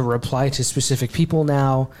able to reply to specific people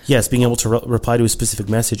now. Yes, being able to reply to a specific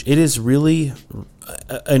message. It is really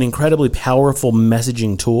an incredibly powerful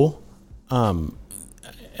messaging tool. I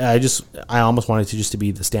almost wanted to just to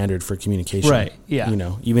be the standard for communication. Right, yeah.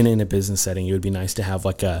 Even in a business setting, it would be nice to have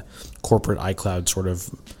a corporate iCloud sort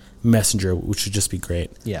of messenger, which would just be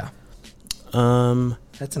great. Yeah.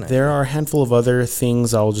 That's nice. There are a handful of other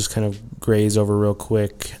things I'll just kind of graze over real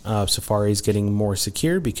quick. Safari's getting more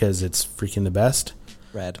secure because it's freaking the best.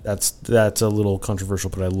 Rad. That's a little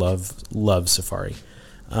controversial, but I love Safari.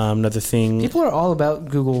 Another thing, people are all about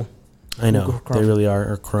Google. I know they really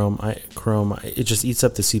are. Or Chrome. Chrome. It just eats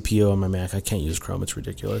up the CPU on my Mac. I can't use Chrome. It's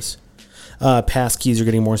ridiculous. Passkeys are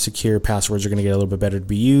getting more secure. Passwords are going to get a little bit better to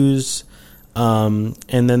be used. And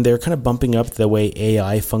then they're kind of bumping up the way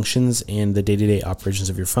AI functions in the day-to-day operations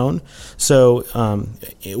of your phone. So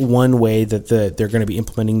one way that they're going to be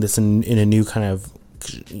implementing this in a new kind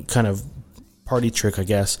of party trick, I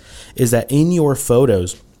guess, is that in your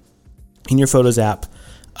Photos app,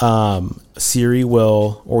 Siri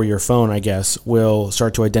will, or your phone, I guess, will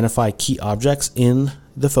start to identify key objects in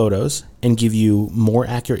the photos and give you more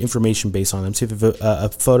accurate information based on them. So if you have a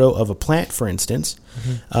photo of a plant, for instance,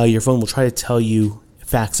 your phone will try to tell you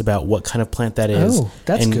facts about what kind of plant that is. Oh,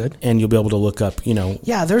 that's good. And you'll be able to look up,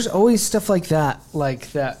 Yeah, there's always stuff like that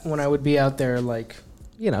when I would be out there,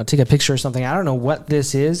 take a picture or something. I don't know what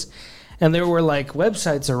this is. And there were like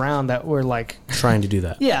websites around that were like trying to do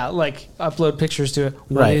that. Yeah, like upload pictures to it.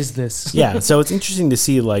 What is this? Yeah, so it's interesting to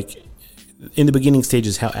see like in the beginning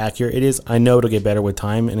stages how accurate it is. I know it'll get better with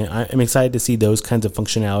time, and I'm excited to see those kinds of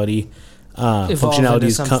functionalities come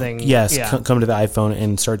to the iPhone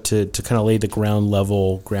and start to kind of lay the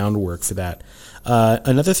groundwork for that.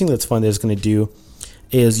 Another thing that's fun that it's going to do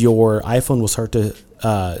is your iPhone will start to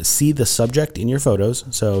see the subject in your photos,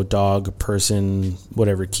 so dog, person,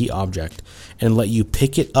 whatever, key object, and let you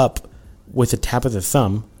pick it up with a tap of the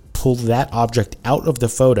thumb, pull that object out of the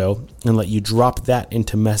photo, and let you drop that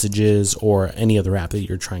into Messages or any other app that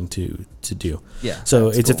you're trying to do. Yeah. So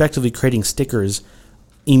it's cool. Effectively creating stickers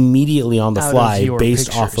immediately on the fly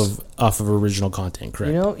based pictures. off of original content,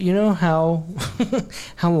 correct? You know how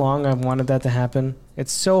how long I've wanted that to happen?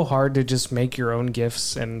 It's so hard to just make your own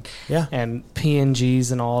GIFs and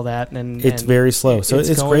PNGs and all that, and it's very slow. So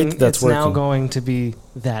it's great that's working. It's now going to be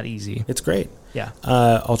that easy. It's great. Yeah.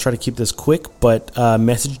 I'll try to keep this quick, but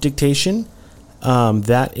message dictation,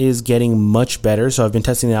 that is getting much better. So I've been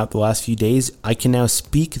testing it out the last few days. I can now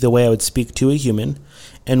speak the way I would speak to a human.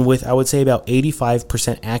 And with, I would say, about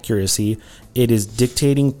 85% accuracy, it is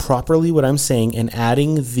dictating properly what I'm saying and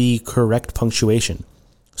adding the correct punctuation.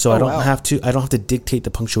 So I don't have to dictate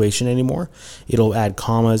the punctuation anymore. It'll add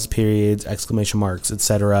commas, periods, exclamation marks,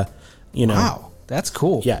 etc. Wow, that's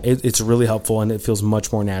cool. Yeah, it's really helpful, and it feels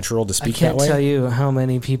much more natural to speak that way. I can't tell you how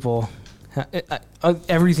many people...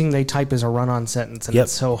 everything they type is a run-on sentence, and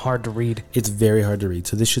it's so hard to read. It's very hard to read,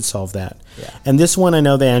 so this should solve that. Yeah. And this one, I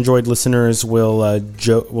know the Android listeners will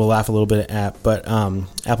laugh a little bit at, but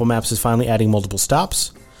Apple Maps is finally adding multiple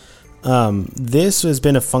stops. This has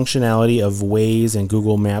been a functionality of Waze and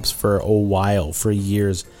Google Maps for a while, for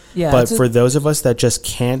years. Yeah, but for those of us that just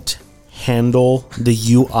can't handle the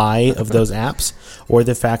UI of those apps, or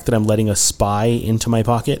the fact that I'm letting a spy into my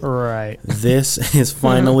pocket. Right. This is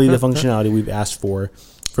finally the functionality we've asked for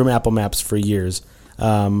from Apple Maps for years.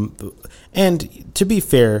 And to be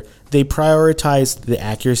fair, they prioritized the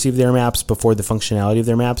accuracy of their maps before the functionality of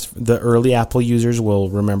their maps. The early Apple users will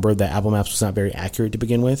remember that Apple Maps was not very accurate to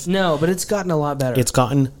begin with. No, but it's gotten a lot better. It's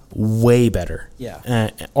gotten way better.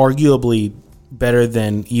 Yeah. Arguably better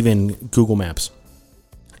than even Google Maps.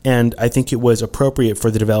 And I think it was appropriate for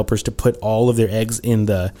the developers to put all of their eggs in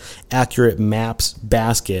the accurate maps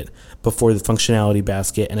basket before the functionality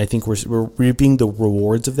basket. And I think we're reaping the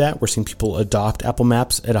rewards of that. We're seeing people adopt Apple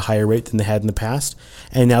Maps at a higher rate than they had in the past.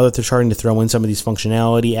 And now that they're starting to throw in some of these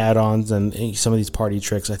functionality add-ons and some of these party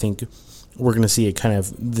tricks, I think we're going to see a kind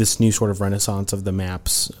of this new sort of renaissance of the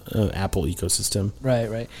Maps Apple ecosystem.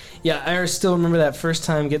 Right. Yeah, I still remember that first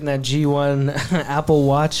time getting that G1 Apple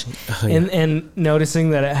Watch and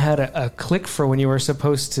noticing that it had a click for when you were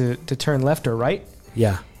supposed to turn left or right.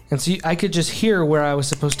 Yeah. And so I could just hear where I was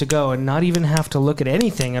supposed to go and not even have to look at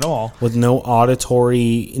anything at all. With no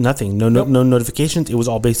auditory, nothing, no notifications. It was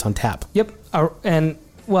all based on tap. Yep. And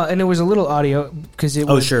it was a little audio because it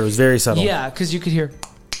was... Oh, sure. It was very subtle. Yeah, because you could hear...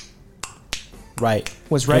 Right.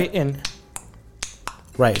 Was right and...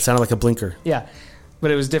 Right. It sounded like a blinker. Yeah. But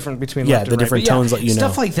it was different between left and right. The different tones let you know.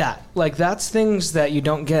 Stuff like that. Like, that's things that you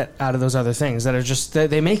don't get out of those other things that are just...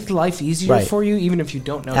 They make life easier for you, even if you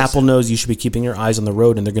don't notice Apple knows you should be keeping your eyes on the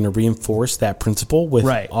road, and they're going to reinforce that principle with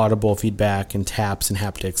Right. audible feedback and taps and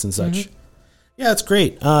haptics and such. Mm-hmm. Yeah, it's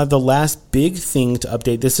great. The last big thing to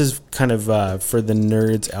update, this is kind of for the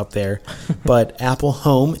nerds out there, but Apple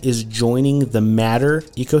Home is joining the Matter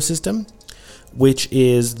ecosystem, which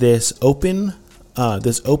is this open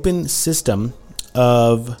system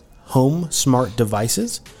of home smart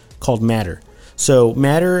devices called Matter. So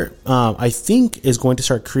Matter, I think, is going to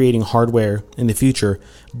start creating hardware in the future,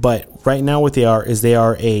 but right now what they are is they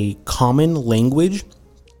are a common language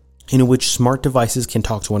in which smart devices can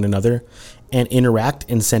talk to one another and interact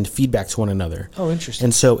and send feedback to one another. Oh, interesting.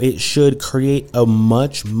 And so it should create a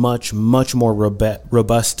much, much, much more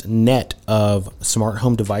robust net of smart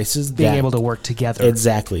home devices. Being able to work together.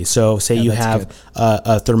 Exactly. So say you have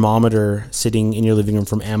a thermometer sitting in your living room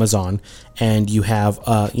from Amazon, and you have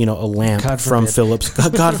a lamp from Philips,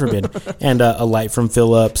 God forbid, and a light from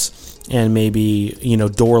Philips, and maybe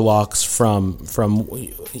door locks from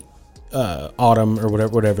Autumn or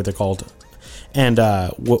whatever they're called. And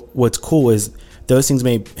what's cool is those things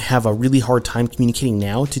may have a really hard time communicating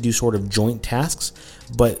now to do sort of joint tasks.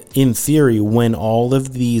 But in theory, when all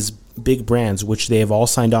of these big brands, which they have all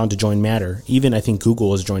signed on to join Matter, even I think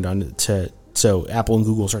Google has joined on so Apple and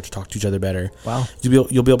Google start to talk to each other better. Wow.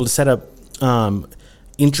 You'll be able to set up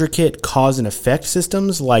intricate cause and effect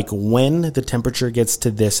systems, like when the temperature gets to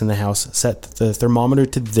this in the house, set the thermometer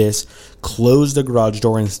to this, close the garage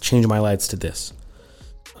door, and change my lights to this.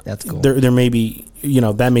 That's cool. There may be,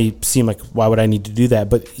 that may seem like, why would I need to do that?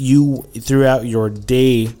 But you, throughout your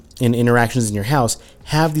day in interactions in your house,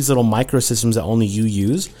 have these little microsystems that only you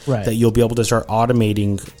use, right, that you'll be able to start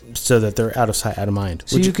automating so that they're out of sight, out of mind.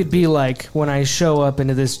 So you could be like, when I show up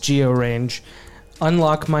into this geo range,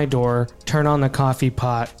 unlock my door, turn on the coffee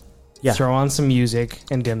pot, throw on some music,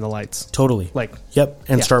 and dim the lights. Totally. Yep.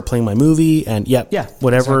 And start playing my movie, and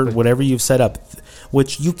whatever you've set up,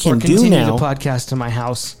 which you can do now. Continue the podcast to my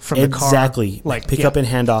house from the car. Exactly. Pick up and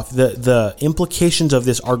hand off. The implications of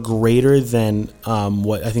this are greater than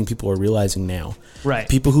what I think people are realizing now. Right.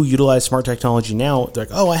 People who utilize smart technology now, they're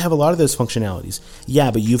like, oh, I have a lot of those functionalities.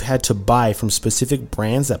 Yeah, but you've had to buy from specific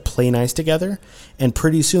brands that play nice together, and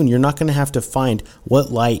pretty soon you're not going to have to find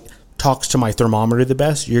what light talks to my thermometer the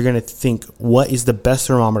best. You're going to think, what is the best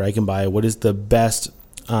thermometer I can buy? What is the best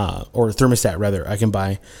or thermostat rather I can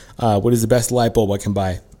buy? What is the best light bulb I can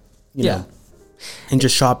buy? You know, and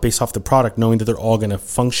just shop based off the product, knowing that they're all going to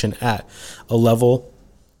function at a level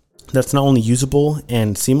that's not only usable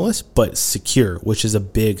and seamless, but secure, which is a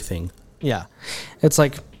big thing. Yeah. It's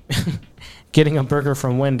like getting a burger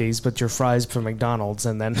from Wendy's, but your fries from McDonald's,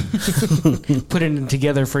 and then putting it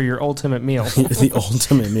together for your ultimate meal. The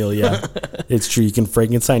ultimate meal, yeah. It's true. You can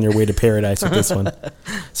Frankenstein your way to paradise with this one.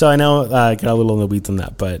 So I know I got a little in the weeds on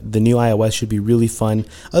that, but the new iOS should be really fun.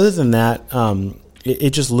 Other than that,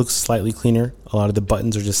 it just looks slightly cleaner. A lot of the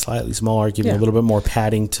buttons are just slightly smaller, giving a little bit more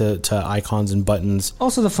padding to icons and buttons.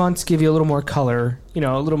 Also, the fonts give you a little more color, a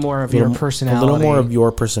little more of your personality. A little more of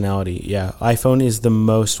your personality, yeah. iPhone is the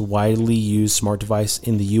most widely used smart device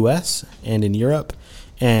in the US and in Europe.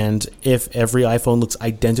 And if every iPhone looks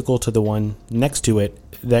identical to the one next to it,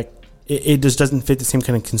 that it just doesn't fit the same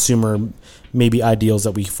kind of consumer maybe ideals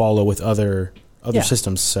that we follow with other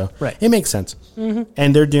systems. So it makes sense. Mm-hmm.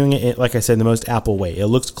 And they're doing it, like I said, in the most Apple way. It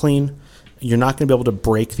looks clean. You're not going to be able to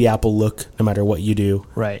break the Apple look no matter what you do.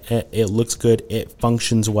 Right. It looks good. It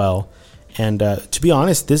functions well. And to be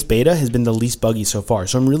honest, this beta has been the least buggy so far.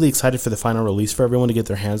 So I'm really excited for the final release for everyone to get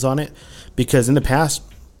their hands on it. Because in the past,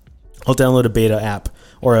 I'll download a beta app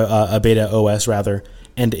or a beta OS rather,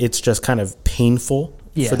 and it's just kind of painful.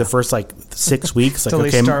 For the first 6 weeks, Until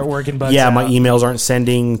they start working bugs out. My out. emails aren't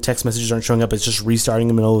sending, text messages aren't showing up. It's just restarting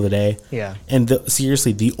in the middle of the day. Yeah. And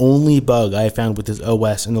seriously, the only bug I found with this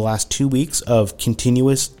OS in the last 2 weeks of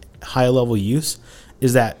continuous high level use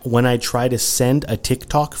is that when I try to send a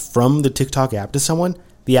TikTok from the TikTok app to someone,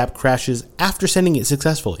 the app crashes after sending it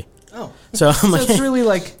successfully. Oh, so it's really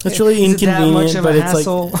it's really inconvenient, but it's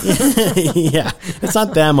hassle? it's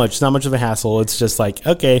not that much. It's not much of a hassle. It's just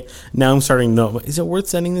okay, now I'm starting to know, is it worth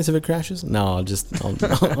sending this if it crashes? No, I'll just tell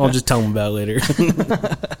them about it later.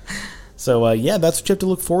 So that's what you have to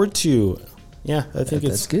look forward to. Yeah, I think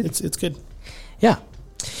it's good. It's good. Yeah.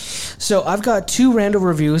 So I've got 2 Rando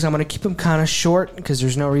reviews. I'm going to keep them kind of short because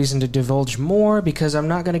there's no reason to divulge more because I'm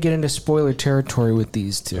not going to get into spoiler territory with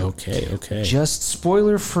these 2. Okay. Just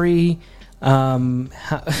spoiler-free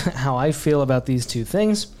how I feel about these 2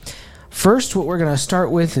 things. First, what we're going to start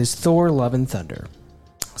with is Thor: Love and Thunder.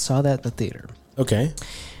 I saw that at the theater. Okay.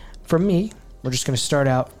 For me, we're just going to start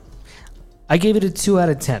out. I gave it a 2 out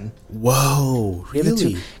of 10. Whoa,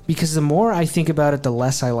 really? Because the more I think about it, the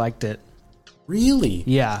less I liked it. Really?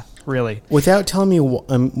 Yeah, really. Without telling me,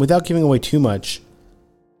 without giving away too much,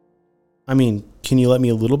 I mean, can you let me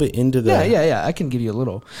a little bit into the... Yeah. I can give you a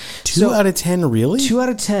little. 2 out of 10, really? 2 out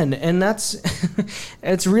of 10, and that's...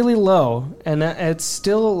 it's really low, and it's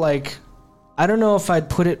still, I don't know if I'd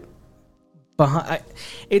put it behind...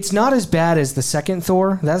 it's not as bad as the second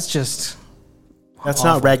Thor. That's just... That's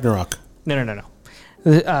awful. not Ragnarok. No.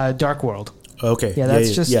 Dark World. Okay. Yeah,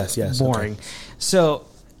 that's just boring. Okay. So,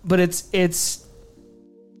 but it's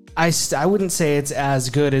I wouldn't say it's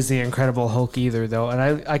as good as The Incredible Hulk either, though.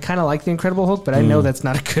 And I kind of like The Incredible Hulk, but I know that's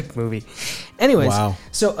not a good movie. Anyways,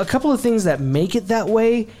 so a couple of things that make it that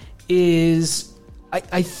way is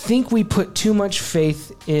I think we put too much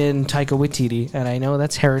faith in Taika Waititi, and I know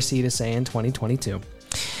that's heresy to say in 2022.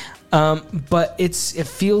 But it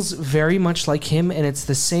feels very much like him, and it's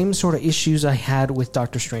the same sort of issues I had with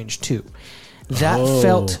Doctor Strange 2. That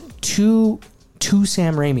felt too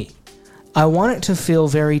Sam Raimi. I want it to feel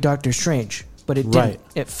very Doctor Strange, but it didn't.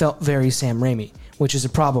 It felt very Sam Raimi, which is a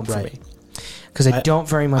problem for me. Because I don't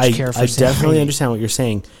very much care for Sam Raimi. I definitely understand what you're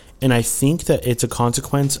saying, and I think that it's a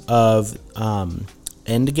consequence of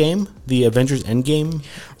Endgame, the Avengers Endgame.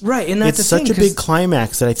 Right, and that's it's such a big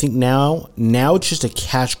climax that I think now it's just a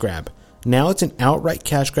cash grab. Now it's an outright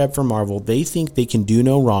cash grab for Marvel. They think they can do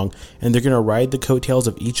no wrong, and they're going to ride the coattails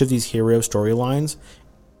of each of these hero storylines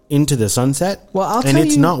into the sunset. Well, and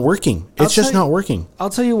it's not working. It's just not working. I'll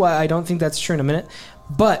tell you why I don't think that's true in a minute.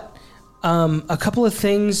 But a couple of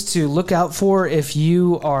things to look out for if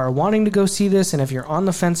you are wanting to go see this and if you're on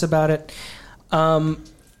the fence about it.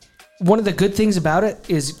 One of the good things about it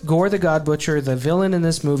is Gore the God Butcher, the villain in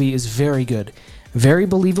this movie, is very good. Very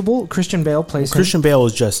believable. Christian Bale plays him. Christian Bale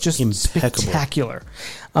is just impeccable. Spectacular.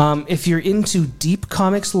 If you're into deep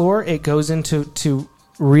comics lore, it goes into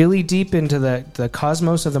really deep into the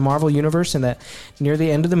cosmos of the Marvel Universe and that near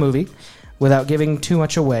the end of the movie, without giving too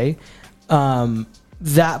much away.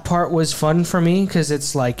 That part was fun for me because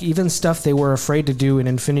it's like even stuff they were afraid to do in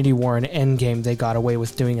Infinity War and Endgame, they got away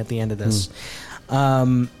with doing at the end of this.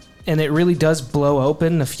 And it really does blow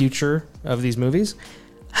open the future of these movies.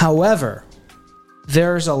 However,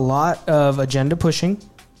 there's a lot of agenda pushing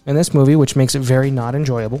in this movie, which makes it very not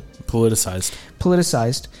enjoyable.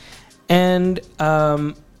 Politicized. And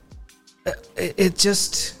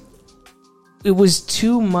it was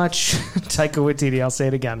too much Taika Waititi. I'll say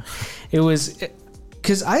it again. It was...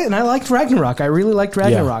 Because I liked Ragnarok. I really liked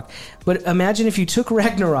Ragnarok. Yeah. But imagine if you took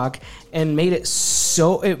Ragnarok and made it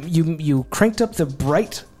so... You cranked up the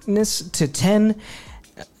brightness to 10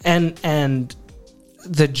 and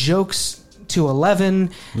the jokes to 11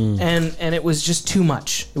 and it was just too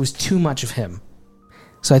much. It was too much of him.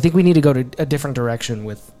 So I think we need to go to a different direction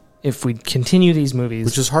with... If we continue these movies...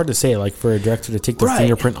 Which is hard to say, like for a director to take the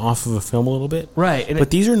fingerprint off of a film a little bit. Right.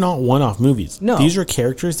 But these are not one-off movies. No. These are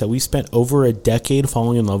characters that we spent over a decade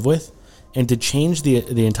falling in love with. And to change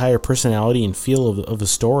the entire personality and feel of the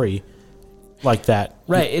story like that...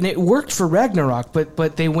 Right, and it worked for Ragnarok,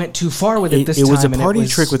 but they went too far with it this time. It was a party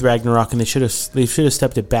trick with Ragnarok, and they should have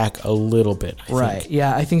stepped it back a little bit, I think.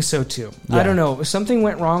 Yeah, I think so too. Yeah. I don't know. Something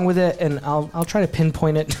went wrong with it, and I'll try to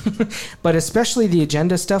pinpoint it. But especially the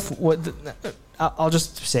agenda stuff, I'll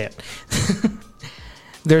just say it.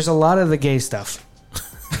 There's a lot of the gay stuff.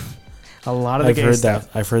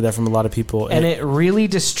 I've heard that from a lot of people. And it really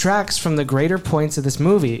distracts from the greater points of this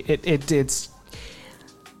movie.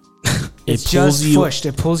 It's just pushed.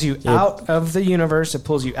 It pulls you out of the universe. It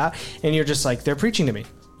pulls you out, and you're just like, they're preaching to me. Yep.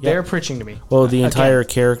 They're preaching to me. Well, the entire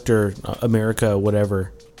character, America,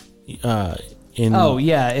 whatever.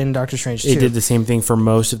 In Doctor Strange 2. It did the same thing for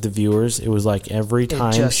most of the viewers. It was like every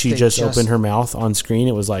time she opened her mouth on screen,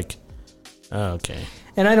 it was like, oh, okay.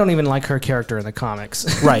 And I don't even like her character in the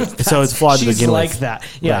comics. Right. So it's flawed to begin with. She's like that.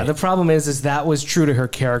 Yeah. Right. The problem is that was true to her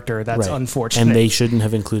character. That's unfortunate. And they shouldn't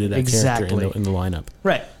have included that character in the lineup.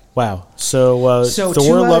 Right. Wow. So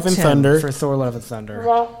Thor: Love and Thunder. For Thor: Love and Thunder.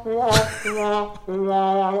 Where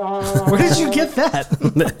did you get that?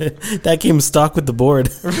 That came stock with the board.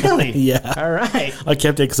 Really? Yeah. All right. I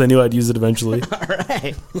kept it because I knew I'd use it eventually. All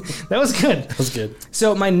right. That was good. That was good.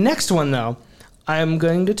 So my next one, though, I'm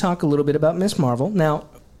going to talk a little bit about Ms. Marvel. Now,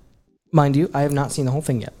 mind you, I have not seen the whole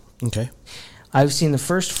thing yet. Okay. I've seen the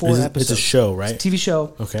first 4 episodes. It's a show, right? It's a TV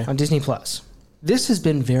show on Disney+. This has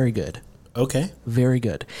been very good. Okay. Very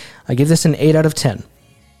good. I give this an 8 out of 10.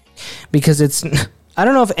 Because it's... I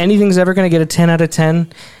don't know if anything's ever going to get a 10 out of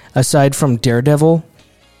 10 aside from Daredevil.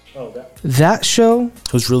 Oh, that show...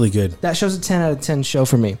 It was really good. That show's a 10 out of 10 show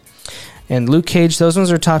for me. And Luke Cage, those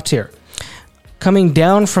ones are top tier. Coming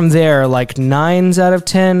down from there, like 9s out of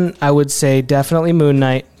 10, I would say definitely Moon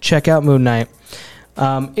Knight. Check out Moon Knight. 8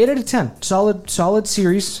 out of 10. Solid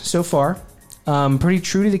series so far. Pretty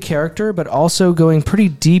true to the character, but also going pretty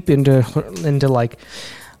deep into like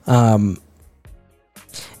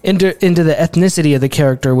into the ethnicity of the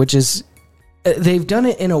character, which is they've done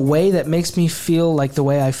it in a way that makes me feel like the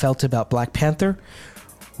way I felt about Black Panther,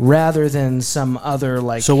 rather than some other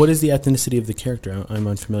like. So, what is the ethnicity of the character? I'm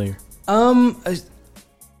unfamiliar. I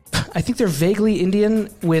think they're vaguely Indian.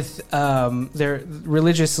 With they're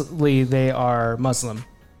religiously they are Muslim.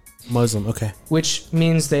 Muslim, okay. Which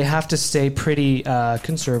means they have to stay pretty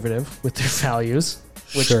conservative with their values,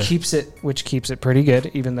 which keeps it pretty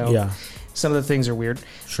good, even though some of the things are weird.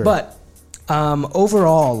 Sure. But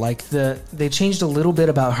overall, like they changed a little bit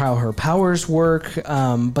about how her powers work,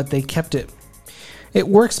 but they kept it. It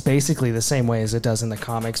works basically the same way as it does in the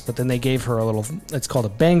comics, but then they gave her a little. It's called a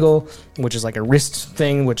bangle, which is like a wrist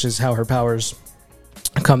thing, which is how her powers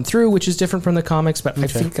come through, which is different from the comics, but I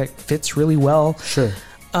think that fits really well. Sure.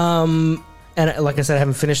 And like I said, I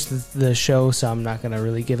haven't finished the show, so I'm not going to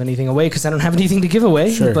really give anything away because I don't have anything to give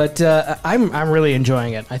away. Sure. But I'm really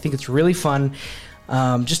enjoying it. I think it's really fun.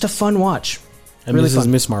 Just a fun watch. And really this is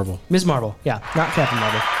Ms. Marvel. Ms. Marvel, yeah, not Captain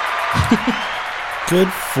Marvel. Good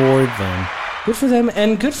for them. Good for them,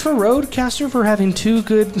 and good for Rodecaster for having 2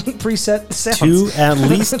 good preset sounds. At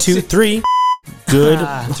least 3 good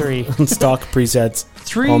 3 stock presets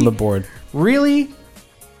 3 on the board. Really?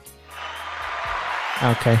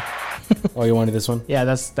 Okay. Oh, you wanted this one? Yeah,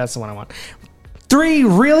 that's the one I want. 3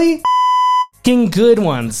 really f***ing good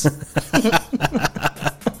ones.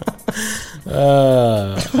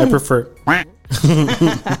 I prefer.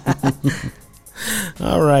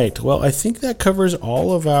 All right. Well, I think that covers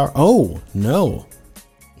all of our. Oh, no.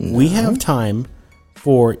 We have time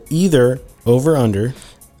for either over under.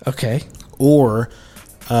 Okay. Or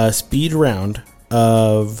a speed round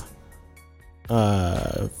of.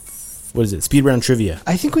 What is it? Speed round trivia.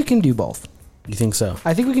 I think we can do both. You think so?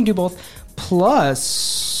 I think we can do both.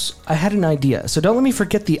 Plus, I had an idea. So don't let me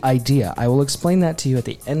forget the idea. I will explain that to you at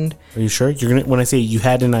the end. Are you sure? You're gonna when I say you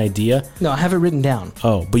had an idea? No, I have it written down.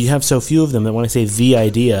 Oh, but you have so few of them that when I say the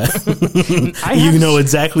idea, you know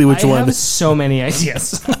exactly which one. I have so many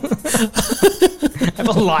ideas. I have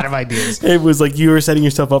a lot of ideas. It was like you were setting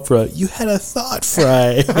yourself up for you had a thought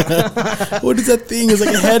fry. What is that thing? It's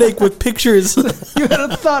like a headache with pictures. You had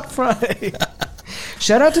a thought fry.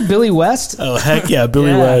 Shout out to Billy West. Oh, heck yeah,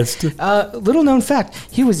 Billy West. Little known fact,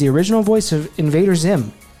 he was the original voice of Invader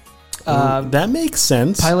Zim. That makes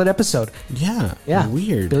sense. Pilot episode. Yeah. Yeah.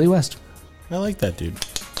 Weird. Billy West. I like that, dude.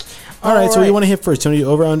 All right, so what do you want to hit first? Do you want to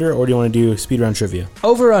do over under or do you want to do speed round trivia?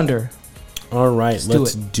 Over under. All right,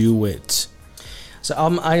 let's do it. So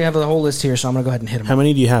I have a whole list here, so I'm going to go ahead and hit them. How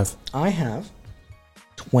many do you have? I have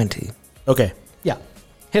 20. Okay. Yeah.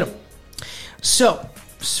 Hit them. So,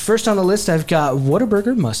 first on the list, I've got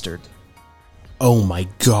Whataburger mustard. Oh my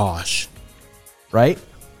gosh. Right?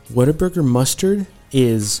 Whataburger mustard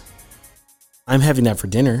is... I'm having that for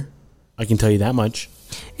dinner. I can tell you that much.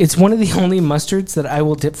 It's one of the only mustards that I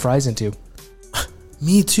will dip fries into.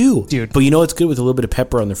 Me too. Dude. But you know what's good with a little bit of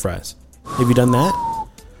pepper on the fries? Have you done that?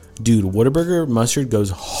 Dude, Whataburger mustard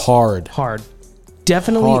goes hard. Hard.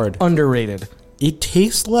 Definitely underrated. It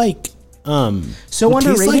tastes like... so it underrated.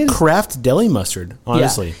 Tastes like Kraft deli mustard,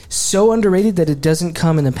 honestly. Yeah. So underrated that it doesn't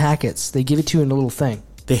come in the packets. They give it to you in a little thing.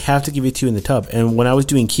 They have to give it to you in the tub. And when I was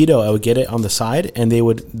doing keto, I would get it on the side, and they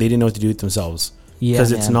didn't know what to do with themselves. Yeah,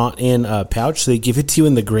 because it's not in a pouch, so they give it to you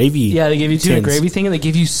in the gravy. Yeah, they give you to a gravy thing, and they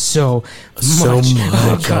give you so much.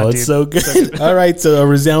 Oh, God, it's so good. All right, so a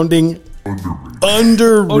resounding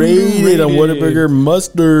underrated on Whataburger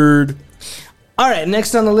mustard. All right,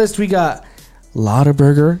 next on the list, we got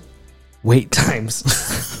Lottaburger wait times.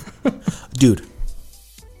 Dude,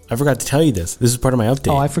 I forgot to tell you this. This is part of my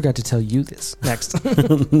update. Oh, I forgot to tell you this. Next.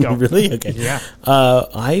 Really? Okay. Yeah.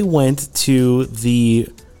 I went to the...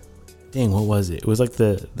 Dang, what was it? It was like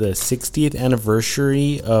the 60th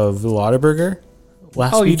anniversary of Lottaburger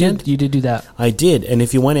last weekend. You did do that. I did. And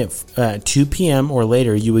if you went at 2 p.m. or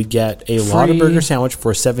later, you would get a Lottaburger sandwich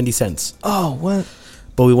for 70 cents. Oh, what?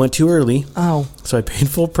 But we went too early. Oh. So I paid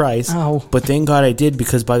full price. Oh. But thank God I did,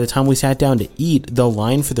 because by the time we sat down to eat, the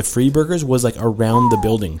line for the free burgers was like around the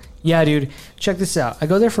building. Yeah, dude. Check this out. I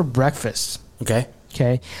go there for breakfast. Okay.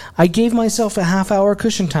 I gave myself a half-hour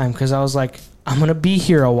cushion time because I was like, I'm going to be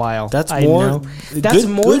here a while. That's more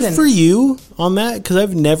good for you on that, because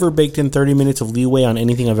I've never baked in 30 minutes of leeway on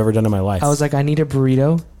anything I've ever done in my life. I was like, I need a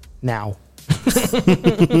burrito now.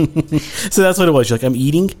 So that's what it was. You're like, I'm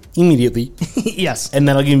eating immediately. Yes. And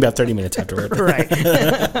then I'll give you about 30 minutes afterward. Right.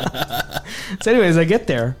 So anyways, I get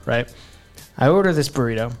there, right? I order this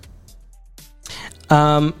burrito.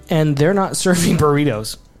 And they're not serving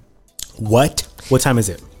burritos. What? What time is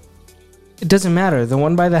it? It doesn't matter. The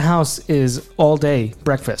one by the house is all day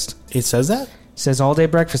breakfast. It says that? It says all day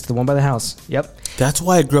breakfast, the one by the house. Yep. That's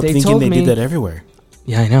why I grew up thinking they did that everywhere.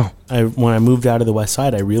 Yeah, I know. When I moved out of the west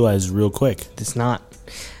side, I realized real quick. It's not.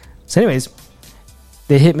 So anyways,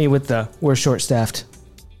 they hit me with we're short-staffed.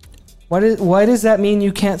 Why does that mean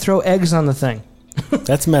you can't throw eggs on the thing?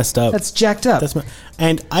 That's messed up. That's jacked up.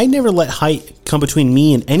 And I never let height come between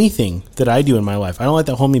me and anything that I do in my life. I don't let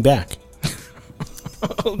that hold me back.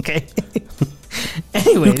 Okay.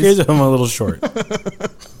 Anyways. Who cares if I'm a little short?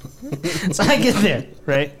 So I get there,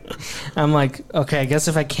 right? I'm like, okay, I guess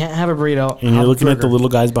if I can't have a burrito, and you're looking at the little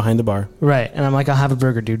guys behind the bar. Right. And I'm like, I'll have a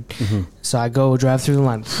burger, dude. Mm-hmm. So I go drive through the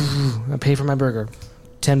line. I pay for my burger.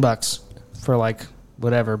 $10 for like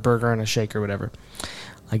whatever, burger and a shake or whatever.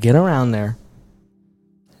 I get around there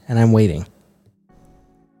and I'm waiting.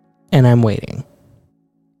 And I'm waiting.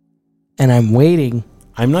 And I'm waiting.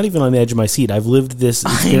 I'm not even on the edge of my seat. I've lived this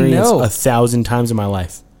experience 1,000 times in my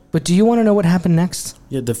life. But do you want to know what happened next?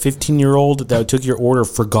 Yeah, the 15-year-old that took your order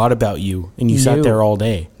forgot about you, and you sat there all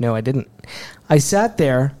day. No, I didn't. I sat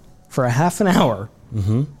there for a half an hour.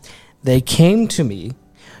 Mm-hmm. They came to me.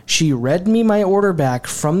 She read me my order back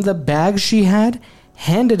from the bag she had,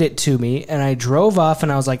 handed it to me, and I drove off,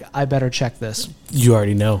 and I was like, I better check this. You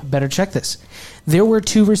already know. Better check this. There were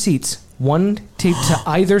 2 receipts, one taped to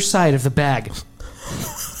either side of the bag.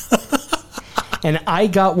 And I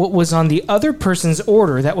got what was on the other person's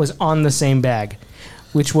order that was on the same bag,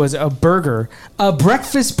 which was a burger, a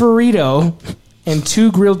breakfast burrito, and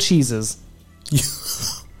 2 grilled cheeses.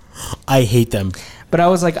 I hate them. But I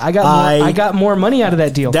was like, I got more money out of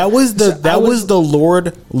that deal. That was the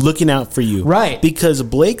Lord looking out for you. Right. Because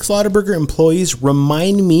Blake Slaughterburger employees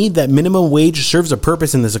remind me that minimum wage serves a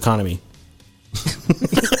purpose in this economy.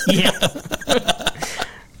 Yeah.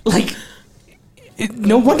 Like,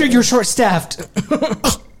 no wonder you're short-staffed.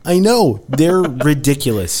 I know. They're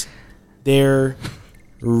ridiculous. They're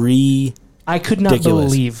I could not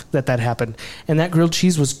believe that happened. And that grilled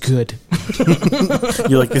cheese was good.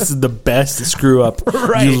 You're like, this is the best screw up.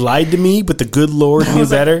 Right. You lied to me, but the good Lord knew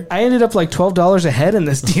better. I ended up like $12 ahead in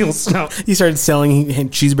this deal. So He started selling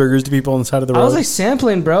cheeseburgers to people on the side of the road. I was like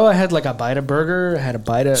sampling, bro. I had like a bite of burger. I had a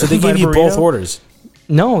bite of. So they gave you burrito. both orders?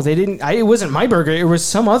 No, they didn't. It wasn't my burger. It was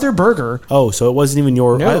some other burger. Oh, so it wasn't even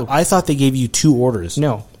your... No. I thought they gave you 2 orders.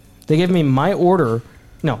 No. They gave me my order.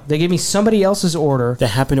 No, they gave me somebody else's order. That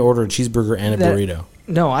happened to order a cheeseburger and a burrito.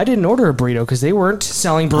 No, I didn't order a burrito because they weren't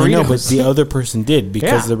selling burritos. I know, but the other person did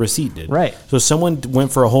because Yeah. the receipt did. Right. So someone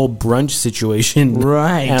went for a whole brunch situation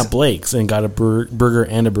Right. at Blake's and got a burger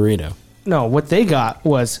and a burrito. No, what they got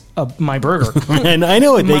was my burger. And I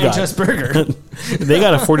know what they my got. just burger. They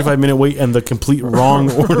got a 45-minute wait and the complete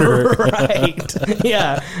wrong order. Right.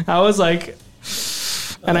 Yeah. I was like...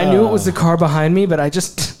 And I knew it was the car behind me, but I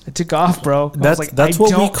took off, bro. That's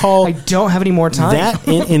what we call... I don't have any more time. That,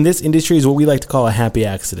 in this industry, is what we like to call a happy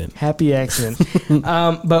accident. Happy accident.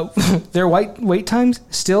 But their wait times,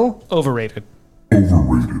 still overrated.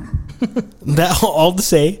 Overrated. That all to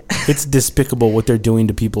say, it's despicable what they're doing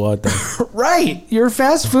to people out there. Right. You're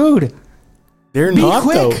fast food. They're Be not,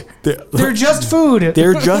 quick. though. They're just food.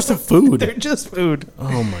 They're just a food. They're just food.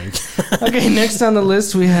 Oh, my God. Okay, next on the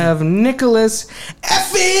list, we have Nicholas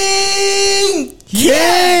effing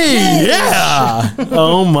Yay! Yeah!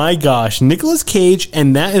 Oh my gosh. Nicolas Cage,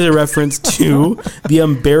 and that is a reference to The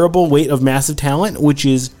Unbearable Weight of Massive Talent, which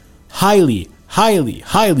is highly, highly,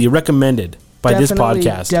 highly recommended by this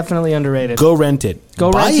podcast. Definitely underrated. Go rent it.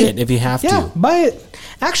 Go buy rent it if you have Yeah, to. buy it.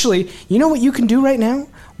 Actually, you know what you can do right now?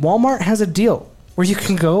 Walmart has a deal where you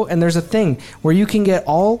can go and there's a thing where you can get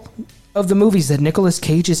all of the movies that Nicolas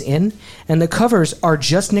Cage is in, and the covers are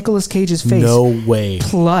just Nicolas Cage's face. No way.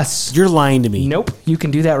 Plus, You're lying to me. nope, you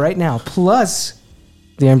can do that right now. Plus,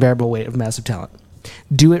 The Unbearable Weight of Massive Talent.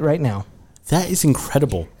 Do it right now. That is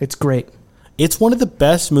incredible. It's great. It's one of the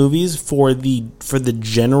best movies for the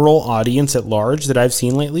general audience at large that I've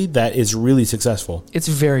seen lately that is really successful. It's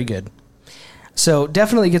very good. So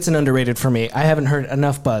definitely gets an underrated for me. I haven't heard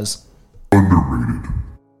enough buzz. Underrated.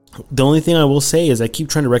 The only thing I will say is I keep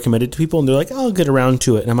trying to recommend it to people, and they're like, "Oh, I'll get around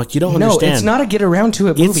to it." And I'm like, "You don't understand." No, it's not a get around to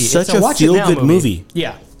it movie. It's such a a watch it now feel-good movie.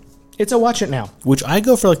 Yeah. It's a watch it now. Which I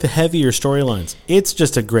go for like the heavier storylines. It's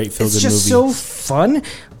just a great feel-good movie. It's just so fun.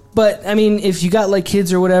 But I mean, if you got like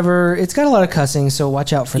kids or whatever, it's got a lot of cussing, so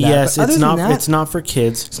watch out for that. Yes, But it's other not. than that, It's not for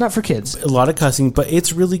kids. It's not for kids. A lot of cussing, but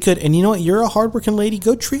it's really good. And you know what? You're a hardworking lady.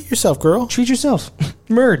 Go treat yourself, girl. Treat yourself.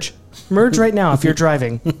 Merge right now if you're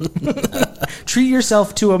driving. Treat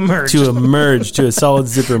yourself to a merge. To a merge, to a solid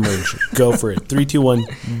zipper merge. Go for it. 3, 2, 1,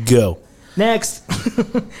 go. Next,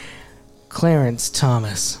 Clarence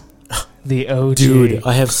Thomas, the OG. Dude,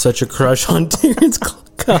 I have such a crush on Terrence Thomas.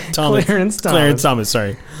 Clarence Thomas. Clarence Thomas,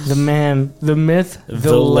 sorry. The man, the myth,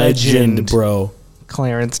 the legend, legend, bro.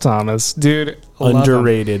 Clarence Thomas, dude, love him.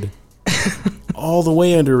 Underrated. All the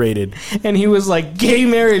way underrated. And he was like gay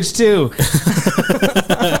marriage too.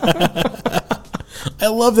 I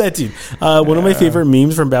love that dude. One of my favorite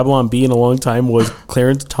memes from Babylon Bee in a long time was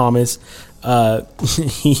Clarence Thomas.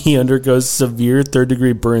 He undergoes severe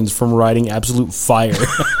 3rd-degree burns from riding absolute fire.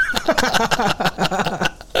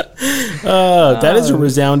 That is a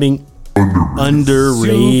resounding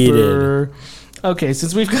underrated. Super. Okay,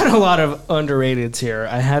 since we've got a lot of underrateds here,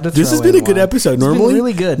 I had to throw This has been a in good one. episode. It's Normally, been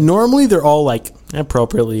really good. Normally, they're all like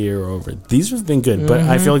appropriately or over. These have been good, but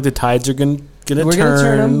I feel like the tides are gonna turn. We're gonna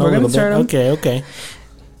turn them. a We're gonna little turn bit. them. Okay.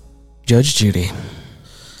 Judge Judy.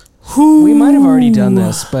 We might have already done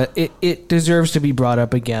this, but it deserves to be brought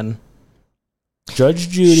up again. Judge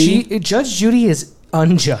Judy. Judge Judy is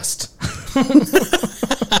unjust.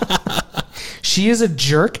 She is a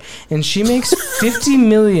jerk, and she makes $50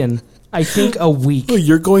 million, I think, a week. Oh,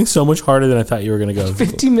 you're going so much harder than I thought you were gonna go.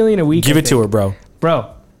 $50 million a week. Give it to her, bro.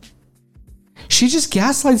 Bro. She just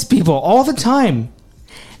gaslights people all the time.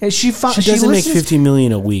 And she doesn't make $50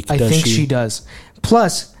 million a week. I does think she does.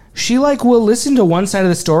 Plus, she will listen to one side of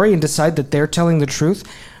the story and decide that they're telling the truth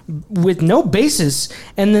with no basis,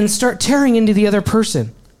 and then start tearing into the other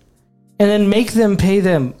person. and then make them pay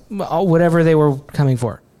them whatever they were coming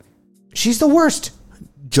for. She's the worst.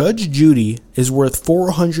 Judge Judy is worth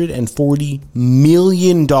 $440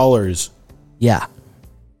 million. Yeah.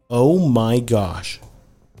 Oh my gosh.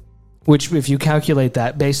 Which, if you calculate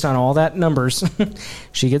that based on all that numbers,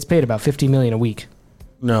 she gets paid about $50 million a week.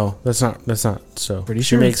 No, that's not so. Pretty she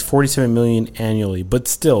sure. makes $47 million annually, but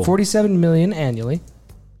still. $47 million annually.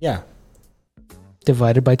 Yeah.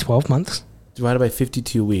 Divided by 12 months. Divided by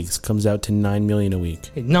 52 weeks comes out to $9 million a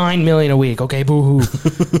week. $9 million a week. Okay, boo-hoo.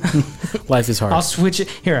 Life is hard. I'll switch it.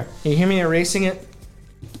 Here, you hear me erasing it?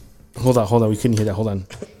 Hold on. We couldn't hear that. Hold on.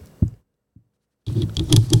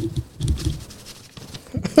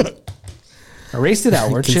 Erased it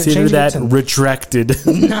outward. Consider that retracted.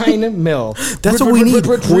 9 mil. That's what we need.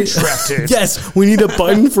 Retracted. Yes, we need a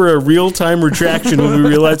button for a real-time retraction when we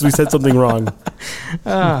realize we said something wrong.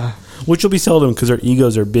 Which will be seldom because our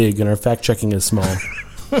egos are big and our fact-checking is small.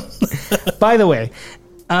 By the way,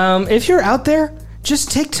 if you're out there, just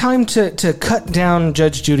take time to cut down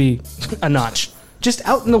Judge Judy a notch. Just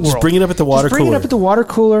out in the world. Just bring it up at the water cooler. Bring it up at the water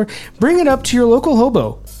cooler. Bring it up to your local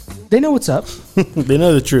hobo. They know what's up. They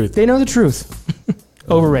know the truth. They know the truth.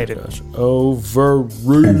 Overrated.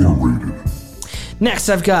 Overrated. Next,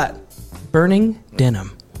 I've got burning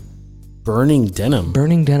denim. Burning denim?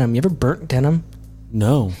 Burning denim. You ever burnt denim?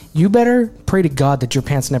 No. You better pray to God that your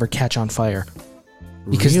pants never catch on fire.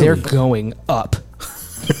 Because they're going up.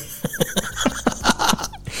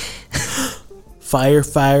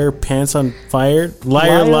 Fire, pants on fire.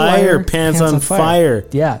 Liar, pants on fire.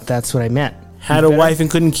 Yeah, that's what I meant. Had a wife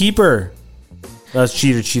and couldn't keep her. That's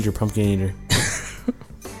cheater, pumpkin eater.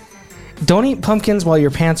 Don't eat pumpkins while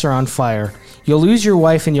your pants are on fire. You'll lose your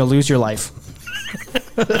wife and you'll lose your life.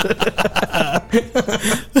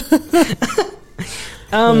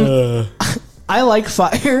 I like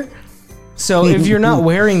fire. So if you're not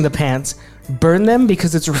wearing the pants, burn them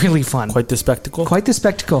because it's really fun. Quite the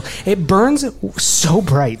spectacle. It burns so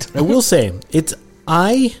bright. I will say,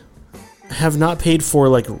 I have not paid for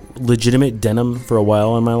like legitimate denim for a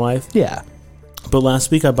while in my life. Yeah. But last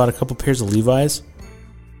week I bought a couple pairs of Levi's.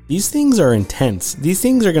 These things are intense. These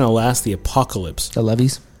things are going to last the apocalypse. The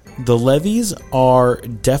levies? The levies are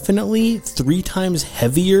definitely 3 times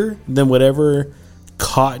heavier than whatever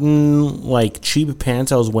cotton, like cheap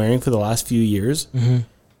pants I was wearing for the last few years. Mm-hmm.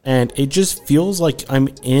 And it just feels like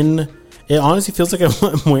it honestly feels like I'm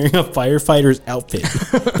wearing a firefighter's outfit.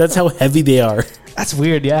 That's how heavy they are. That's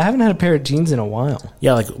weird. Yeah, I haven't had a pair of jeans in a while.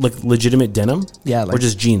 Yeah, like legitimate denim? Yeah. Or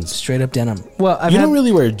just jeans? Straight up denim. Well, you don't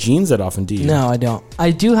really wear jeans that often, do you? No, I don't.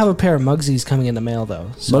 I do have a pair of Mugsies coming in the mail,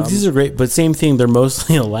 though. So Mugsies are great, but same thing. They're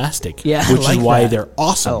mostly elastic. Yeah, which is why they're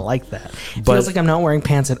awesome. I like that. It feels like I'm not wearing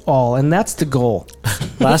pants at all, and that's the goal.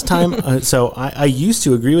 Last time, so I used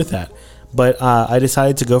to agree with that. But I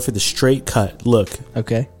decided to go for the straight cut look.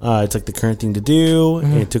 Okay. It's like the current thing to do. Mm-hmm.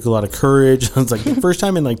 And it took a lot of courage. It's like the first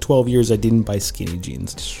time in like 12 years I didn't buy skinny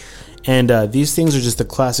jeans. And these things are just the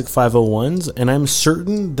classic 501s. And I'm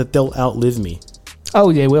certain that they'll outlive me.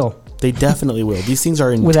 Oh, they will. They definitely will. These things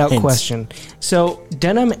are intense. Without question. So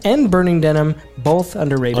denim and burning denim, both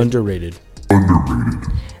underrated. Underrated.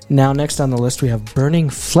 Now next on the list we have burning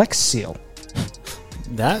Flex Seal.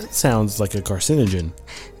 That sounds like a carcinogen.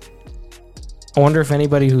 I wonder if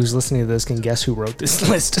anybody who's listening to this can guess who wrote this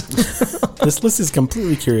list. This list is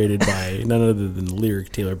completely curated by none other than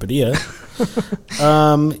Lyric Taylor Padilla.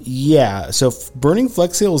 Yeah, so burning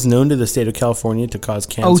Flex Seal is known to the state of California to cause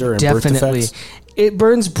cancer and birth defects. It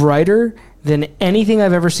burns brighter than anything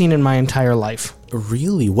I've ever seen in my entire life.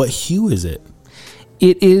 Really? What hue is it?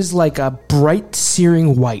 It is like a bright,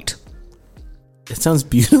 searing white. It sounds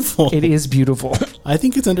beautiful. It is beautiful. I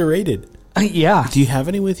think it's underrated. Yeah. Do you have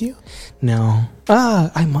any with you? No.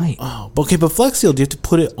 I might. Oh, okay, but Flex Seal, do you have to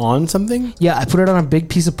put it on something? Yeah, I put it on a big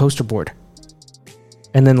piece of poster board.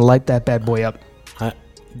 And then light that bad boy up.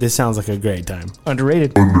 This sounds like a great time.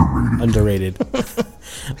 Underrated.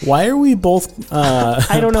 Why are we both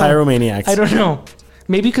I don't know. pyromaniacs? I don't know.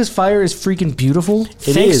 Maybe because fire is freaking beautiful. It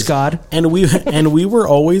Thanks, is. God. And we were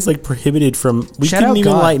always like prohibited from. We couldn't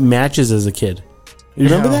even light matches as a kid. You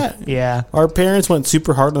remember that? Yeah. Our parents went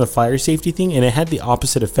super hard on the fire safety thing, and it had the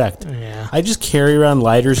opposite effect. Yeah. I just carry around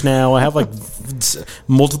lighters now. I have like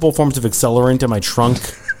multiple forms of accelerant in my trunk,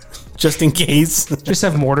 just in case. Just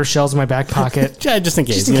have mortar shells in my back pocket. Yeah, just in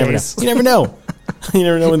case. You never know. You never know. You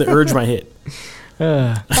never know when the urge might hit.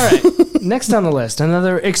 All right. Next on the list,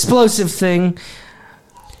 another explosive thing.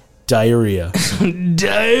 Diarrhea.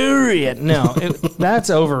 Diarrhea. No, that's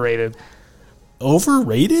overrated.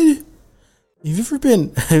 Overrated? Have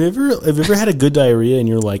you ever had a good diarrhea and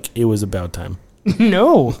you're like, it was about time?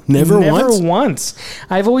 No. Never once? Never once.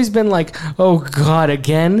 I've always been like, oh, God,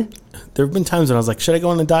 again? There have been times when I was like, should I go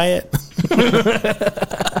on a diet?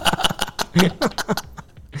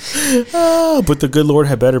 But the good Lord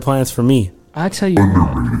had better plans for me. I tell you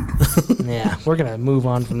what. Yeah, we're going to move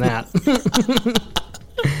on from that.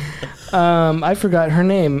 I forgot her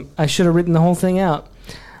name. I should have written the whole thing out.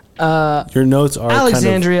 Your notes are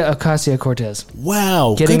Alexandria Ocasio-Cortez.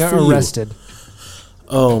 Wow. Getting good her for you. arrested.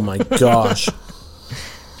 Oh, my gosh.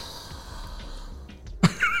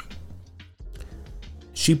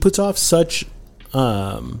 She puts off such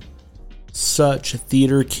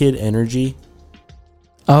theater kid energy.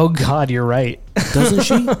 Oh, God, you're right. Doesn't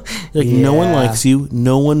she? Like, no one likes you.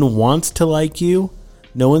 No one wants to like you.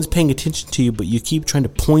 No one's paying attention to you, but you keep trying to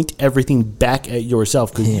point everything back at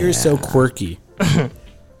yourself because you're so quirky.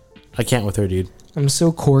 I can't with her, dude. I'm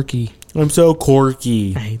so quirky. I'm so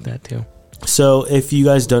quirky. I hate that, too. So if you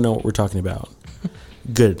guys don't know what we're talking about,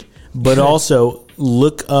 good. But also,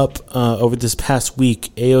 look up over this past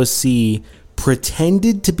week, AOC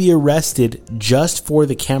pretended to be arrested just for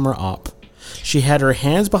the camera op. She had her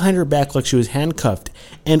hands behind her back like she was handcuffed.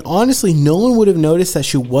 And honestly, no one would have noticed that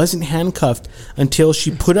she wasn't handcuffed until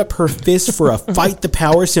she put up her fist for a fight the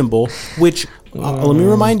power symbol, which, let me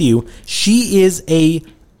remind you, she is a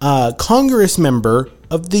Congress member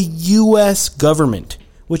of the U.S. government,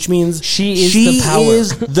 which means she is the power.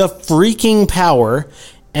 Is the freaking power.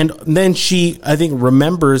 And then she, I think,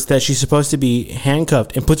 remembers that she's supposed to be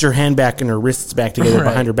handcuffed and puts her hand back and her wrists back together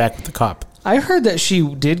behind her back with the cop. I heard that she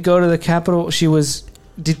did go to the Capitol. She was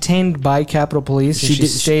detained by Capitol Police, and she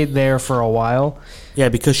stayed there for a while. Yeah,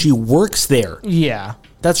 because she works there. Yeah.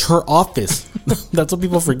 That's her office. That's what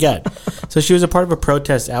people forget. So she was a part of a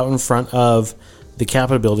protest out in front of the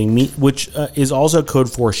Capitol building, which is also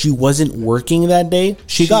code for she wasn't working that day.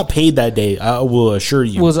 She got paid that day, I will assure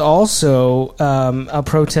you. Was also a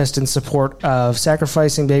protest in support of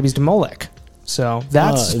sacrificing babies to Molech. So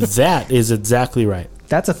that's... that is exactly right.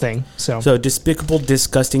 That's a thing. So despicable,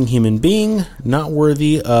 disgusting human being, not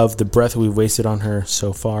worthy of the breath we've wasted on her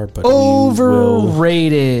so far. But overrated.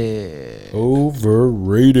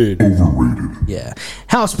 Overrated. Yeah.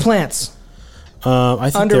 House plants. I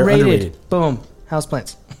think they're underrated. Boom. House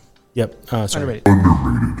plants. Yep. Sorry. Underrated.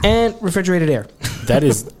 And refrigerated air. That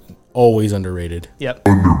is always underrated. Yep.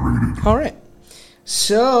 Underrated. All right.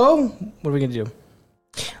 So what are we gonna do?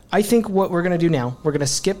 I think what we're going to do now, we're going to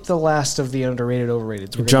skip the last of the underrated,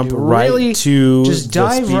 overrated. We're jump right to just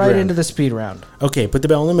dive right into the speed round. Okay, put the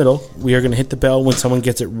bell in the middle. We are going to hit the bell when someone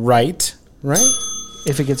gets it right. Right?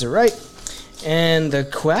 If it gets it right. And the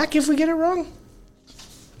quack if we get it wrong.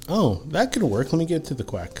 Oh, that could work. Let me get to the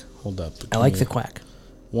quack. Hold up. I like the quack.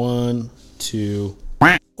 1, 2,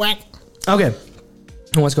 quack. Okay.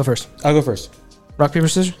 Who wants to go first? I'll go first. Rock, paper,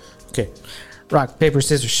 scissors? Okay. Rock, paper,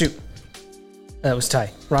 scissors, shoot. That was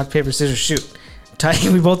tie. Rock, paper, scissors, shoot. Tie.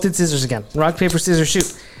 We both did scissors again. Rock, paper, scissors,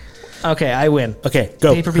 shoot. Okay, I win. Okay,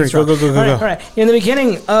 go. Paper, beats rock. Go. All right. In the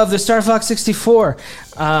beginning of the Star Fox 64,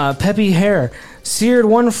 Peppy Hare seared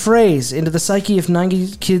one phrase into the psyche of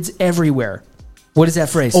 90 kids everywhere. What is that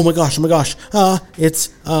phrase? Oh my gosh. It's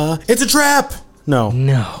a trap. No.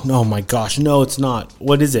 Oh my gosh. No, it's not.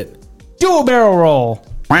 What is it? Do a barrel roll.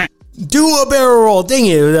 Do a barrel roll. Dang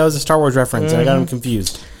it. That was a Star Wars reference. I got him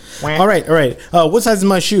confused. All right. What size is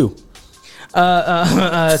my shoe?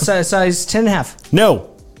 Size 10.5. No.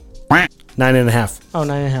 9.5. Oh,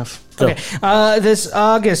 9.5. Okay. This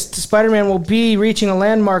August, Spider-Man will be reaching a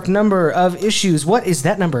landmark number of issues. What is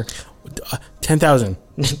that number? 10,000.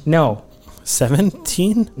 No.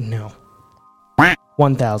 17? No.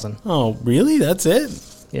 1,000. Oh, really? That's it?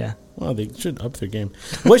 Yeah. Well, they should up their game.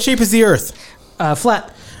 What shape is the Earth?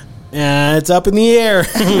 Flat. It's up in the air.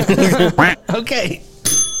 Okay.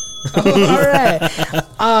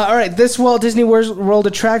 All right. This Walt Disney World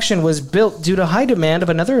attraction was built due to high demand of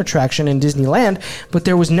another attraction in Disneyland, but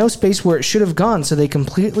there was no space where it should have gone, so they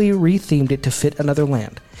completely rethemed it to fit another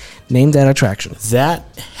land. Name that attraction.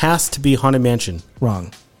 That has to be Haunted Mansion.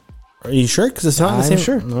 Wrong. Are you sure? Because it's not the same. I'm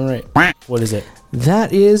sure. All right. What is it?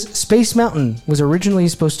 That is Space Mountain. Was originally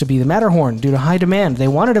supposed to be the Matterhorn due to high demand. They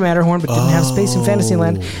wanted a Matterhorn, but didn't have space in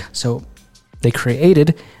Fantasyland, so they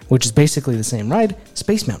created, which is basically the same ride,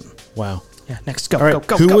 Space Mountain. Wow. Yeah, next. Go, all right.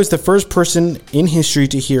 go. Who was the first person in history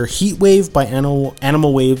to hear Heat Wave by Animal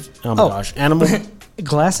Wave? Oh, my gosh. Animal...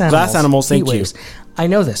 Glass Animals. Glass Animals, thank you. Waves. I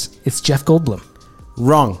know this. It's Jeff Goldblum.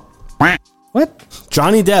 Wrong. What?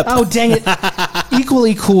 Johnny Depp. Oh, dang it.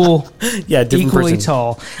 Equally cool. Yeah, different equally person.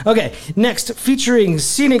 tall. Okay, next, featuring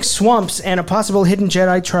scenic swamps and a possible hidden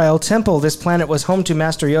Jedi trial temple. This planet was home to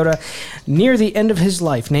Master Yoda near the end of his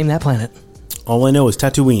life. Name that planet. All I know is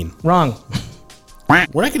Tatooine. Wrong.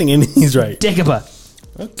 We're not getting any of these right. Dagobah.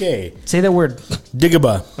 Okay. Say that word.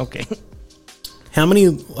 Dagobah. Okay. How many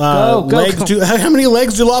legs do how many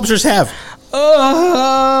legs do lobsters have?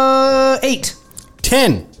 8.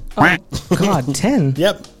 10. Oh, God, 10.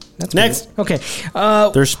 Yep. That's next. weird. Okay.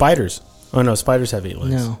 There's spiders. Oh no, spiders have 8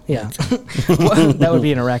 legs. No. Yeah. That would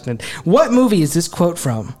be an arachnid. What movie is this quote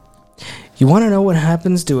from? You want to know what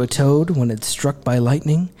happens to a toad when it's struck by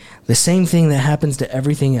lightning? The same thing that happens to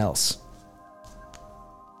everything else.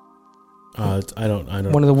 I don't.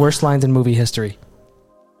 One of the worst lines in movie history.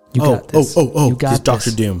 You got this. You got It's Doctor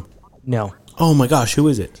this. Doom. No. Oh my gosh, who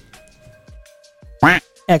is it?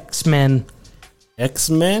 X-Men.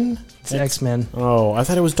 X-Men? It's X-Men. Oh, I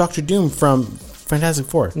thought it was Doctor Doom from Fantastic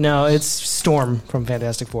Four. No, it's Storm from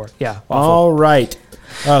Fantastic Four. Yeah. Awful. All right.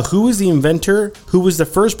 Who was the inventor? Who was the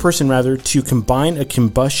first person, rather, to combine a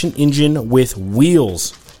combustion engine with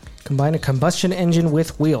wheels? Combine a combustion engine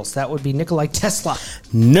with wheels. That would be Nikola Tesla.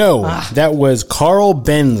 No, that was Carl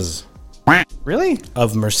Benz Really?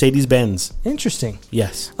 of Mercedes-Benz. Interesting.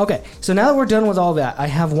 Yes. Okay, so now that we're done with all that, I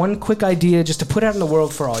have one quick idea just to put out in the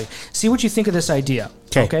world for all you. See what you think of this idea.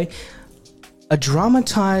 'Kay. Okay? A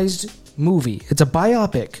dramatized movie. It's a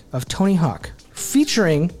biopic of Tony Hawk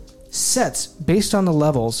featuring sets based on the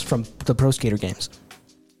levels from the Pro Skater games.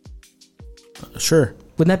 Sure.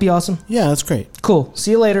 Wouldn't that be awesome? Yeah, that's great. Cool.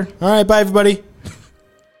 See you later. All right, bye, everybody.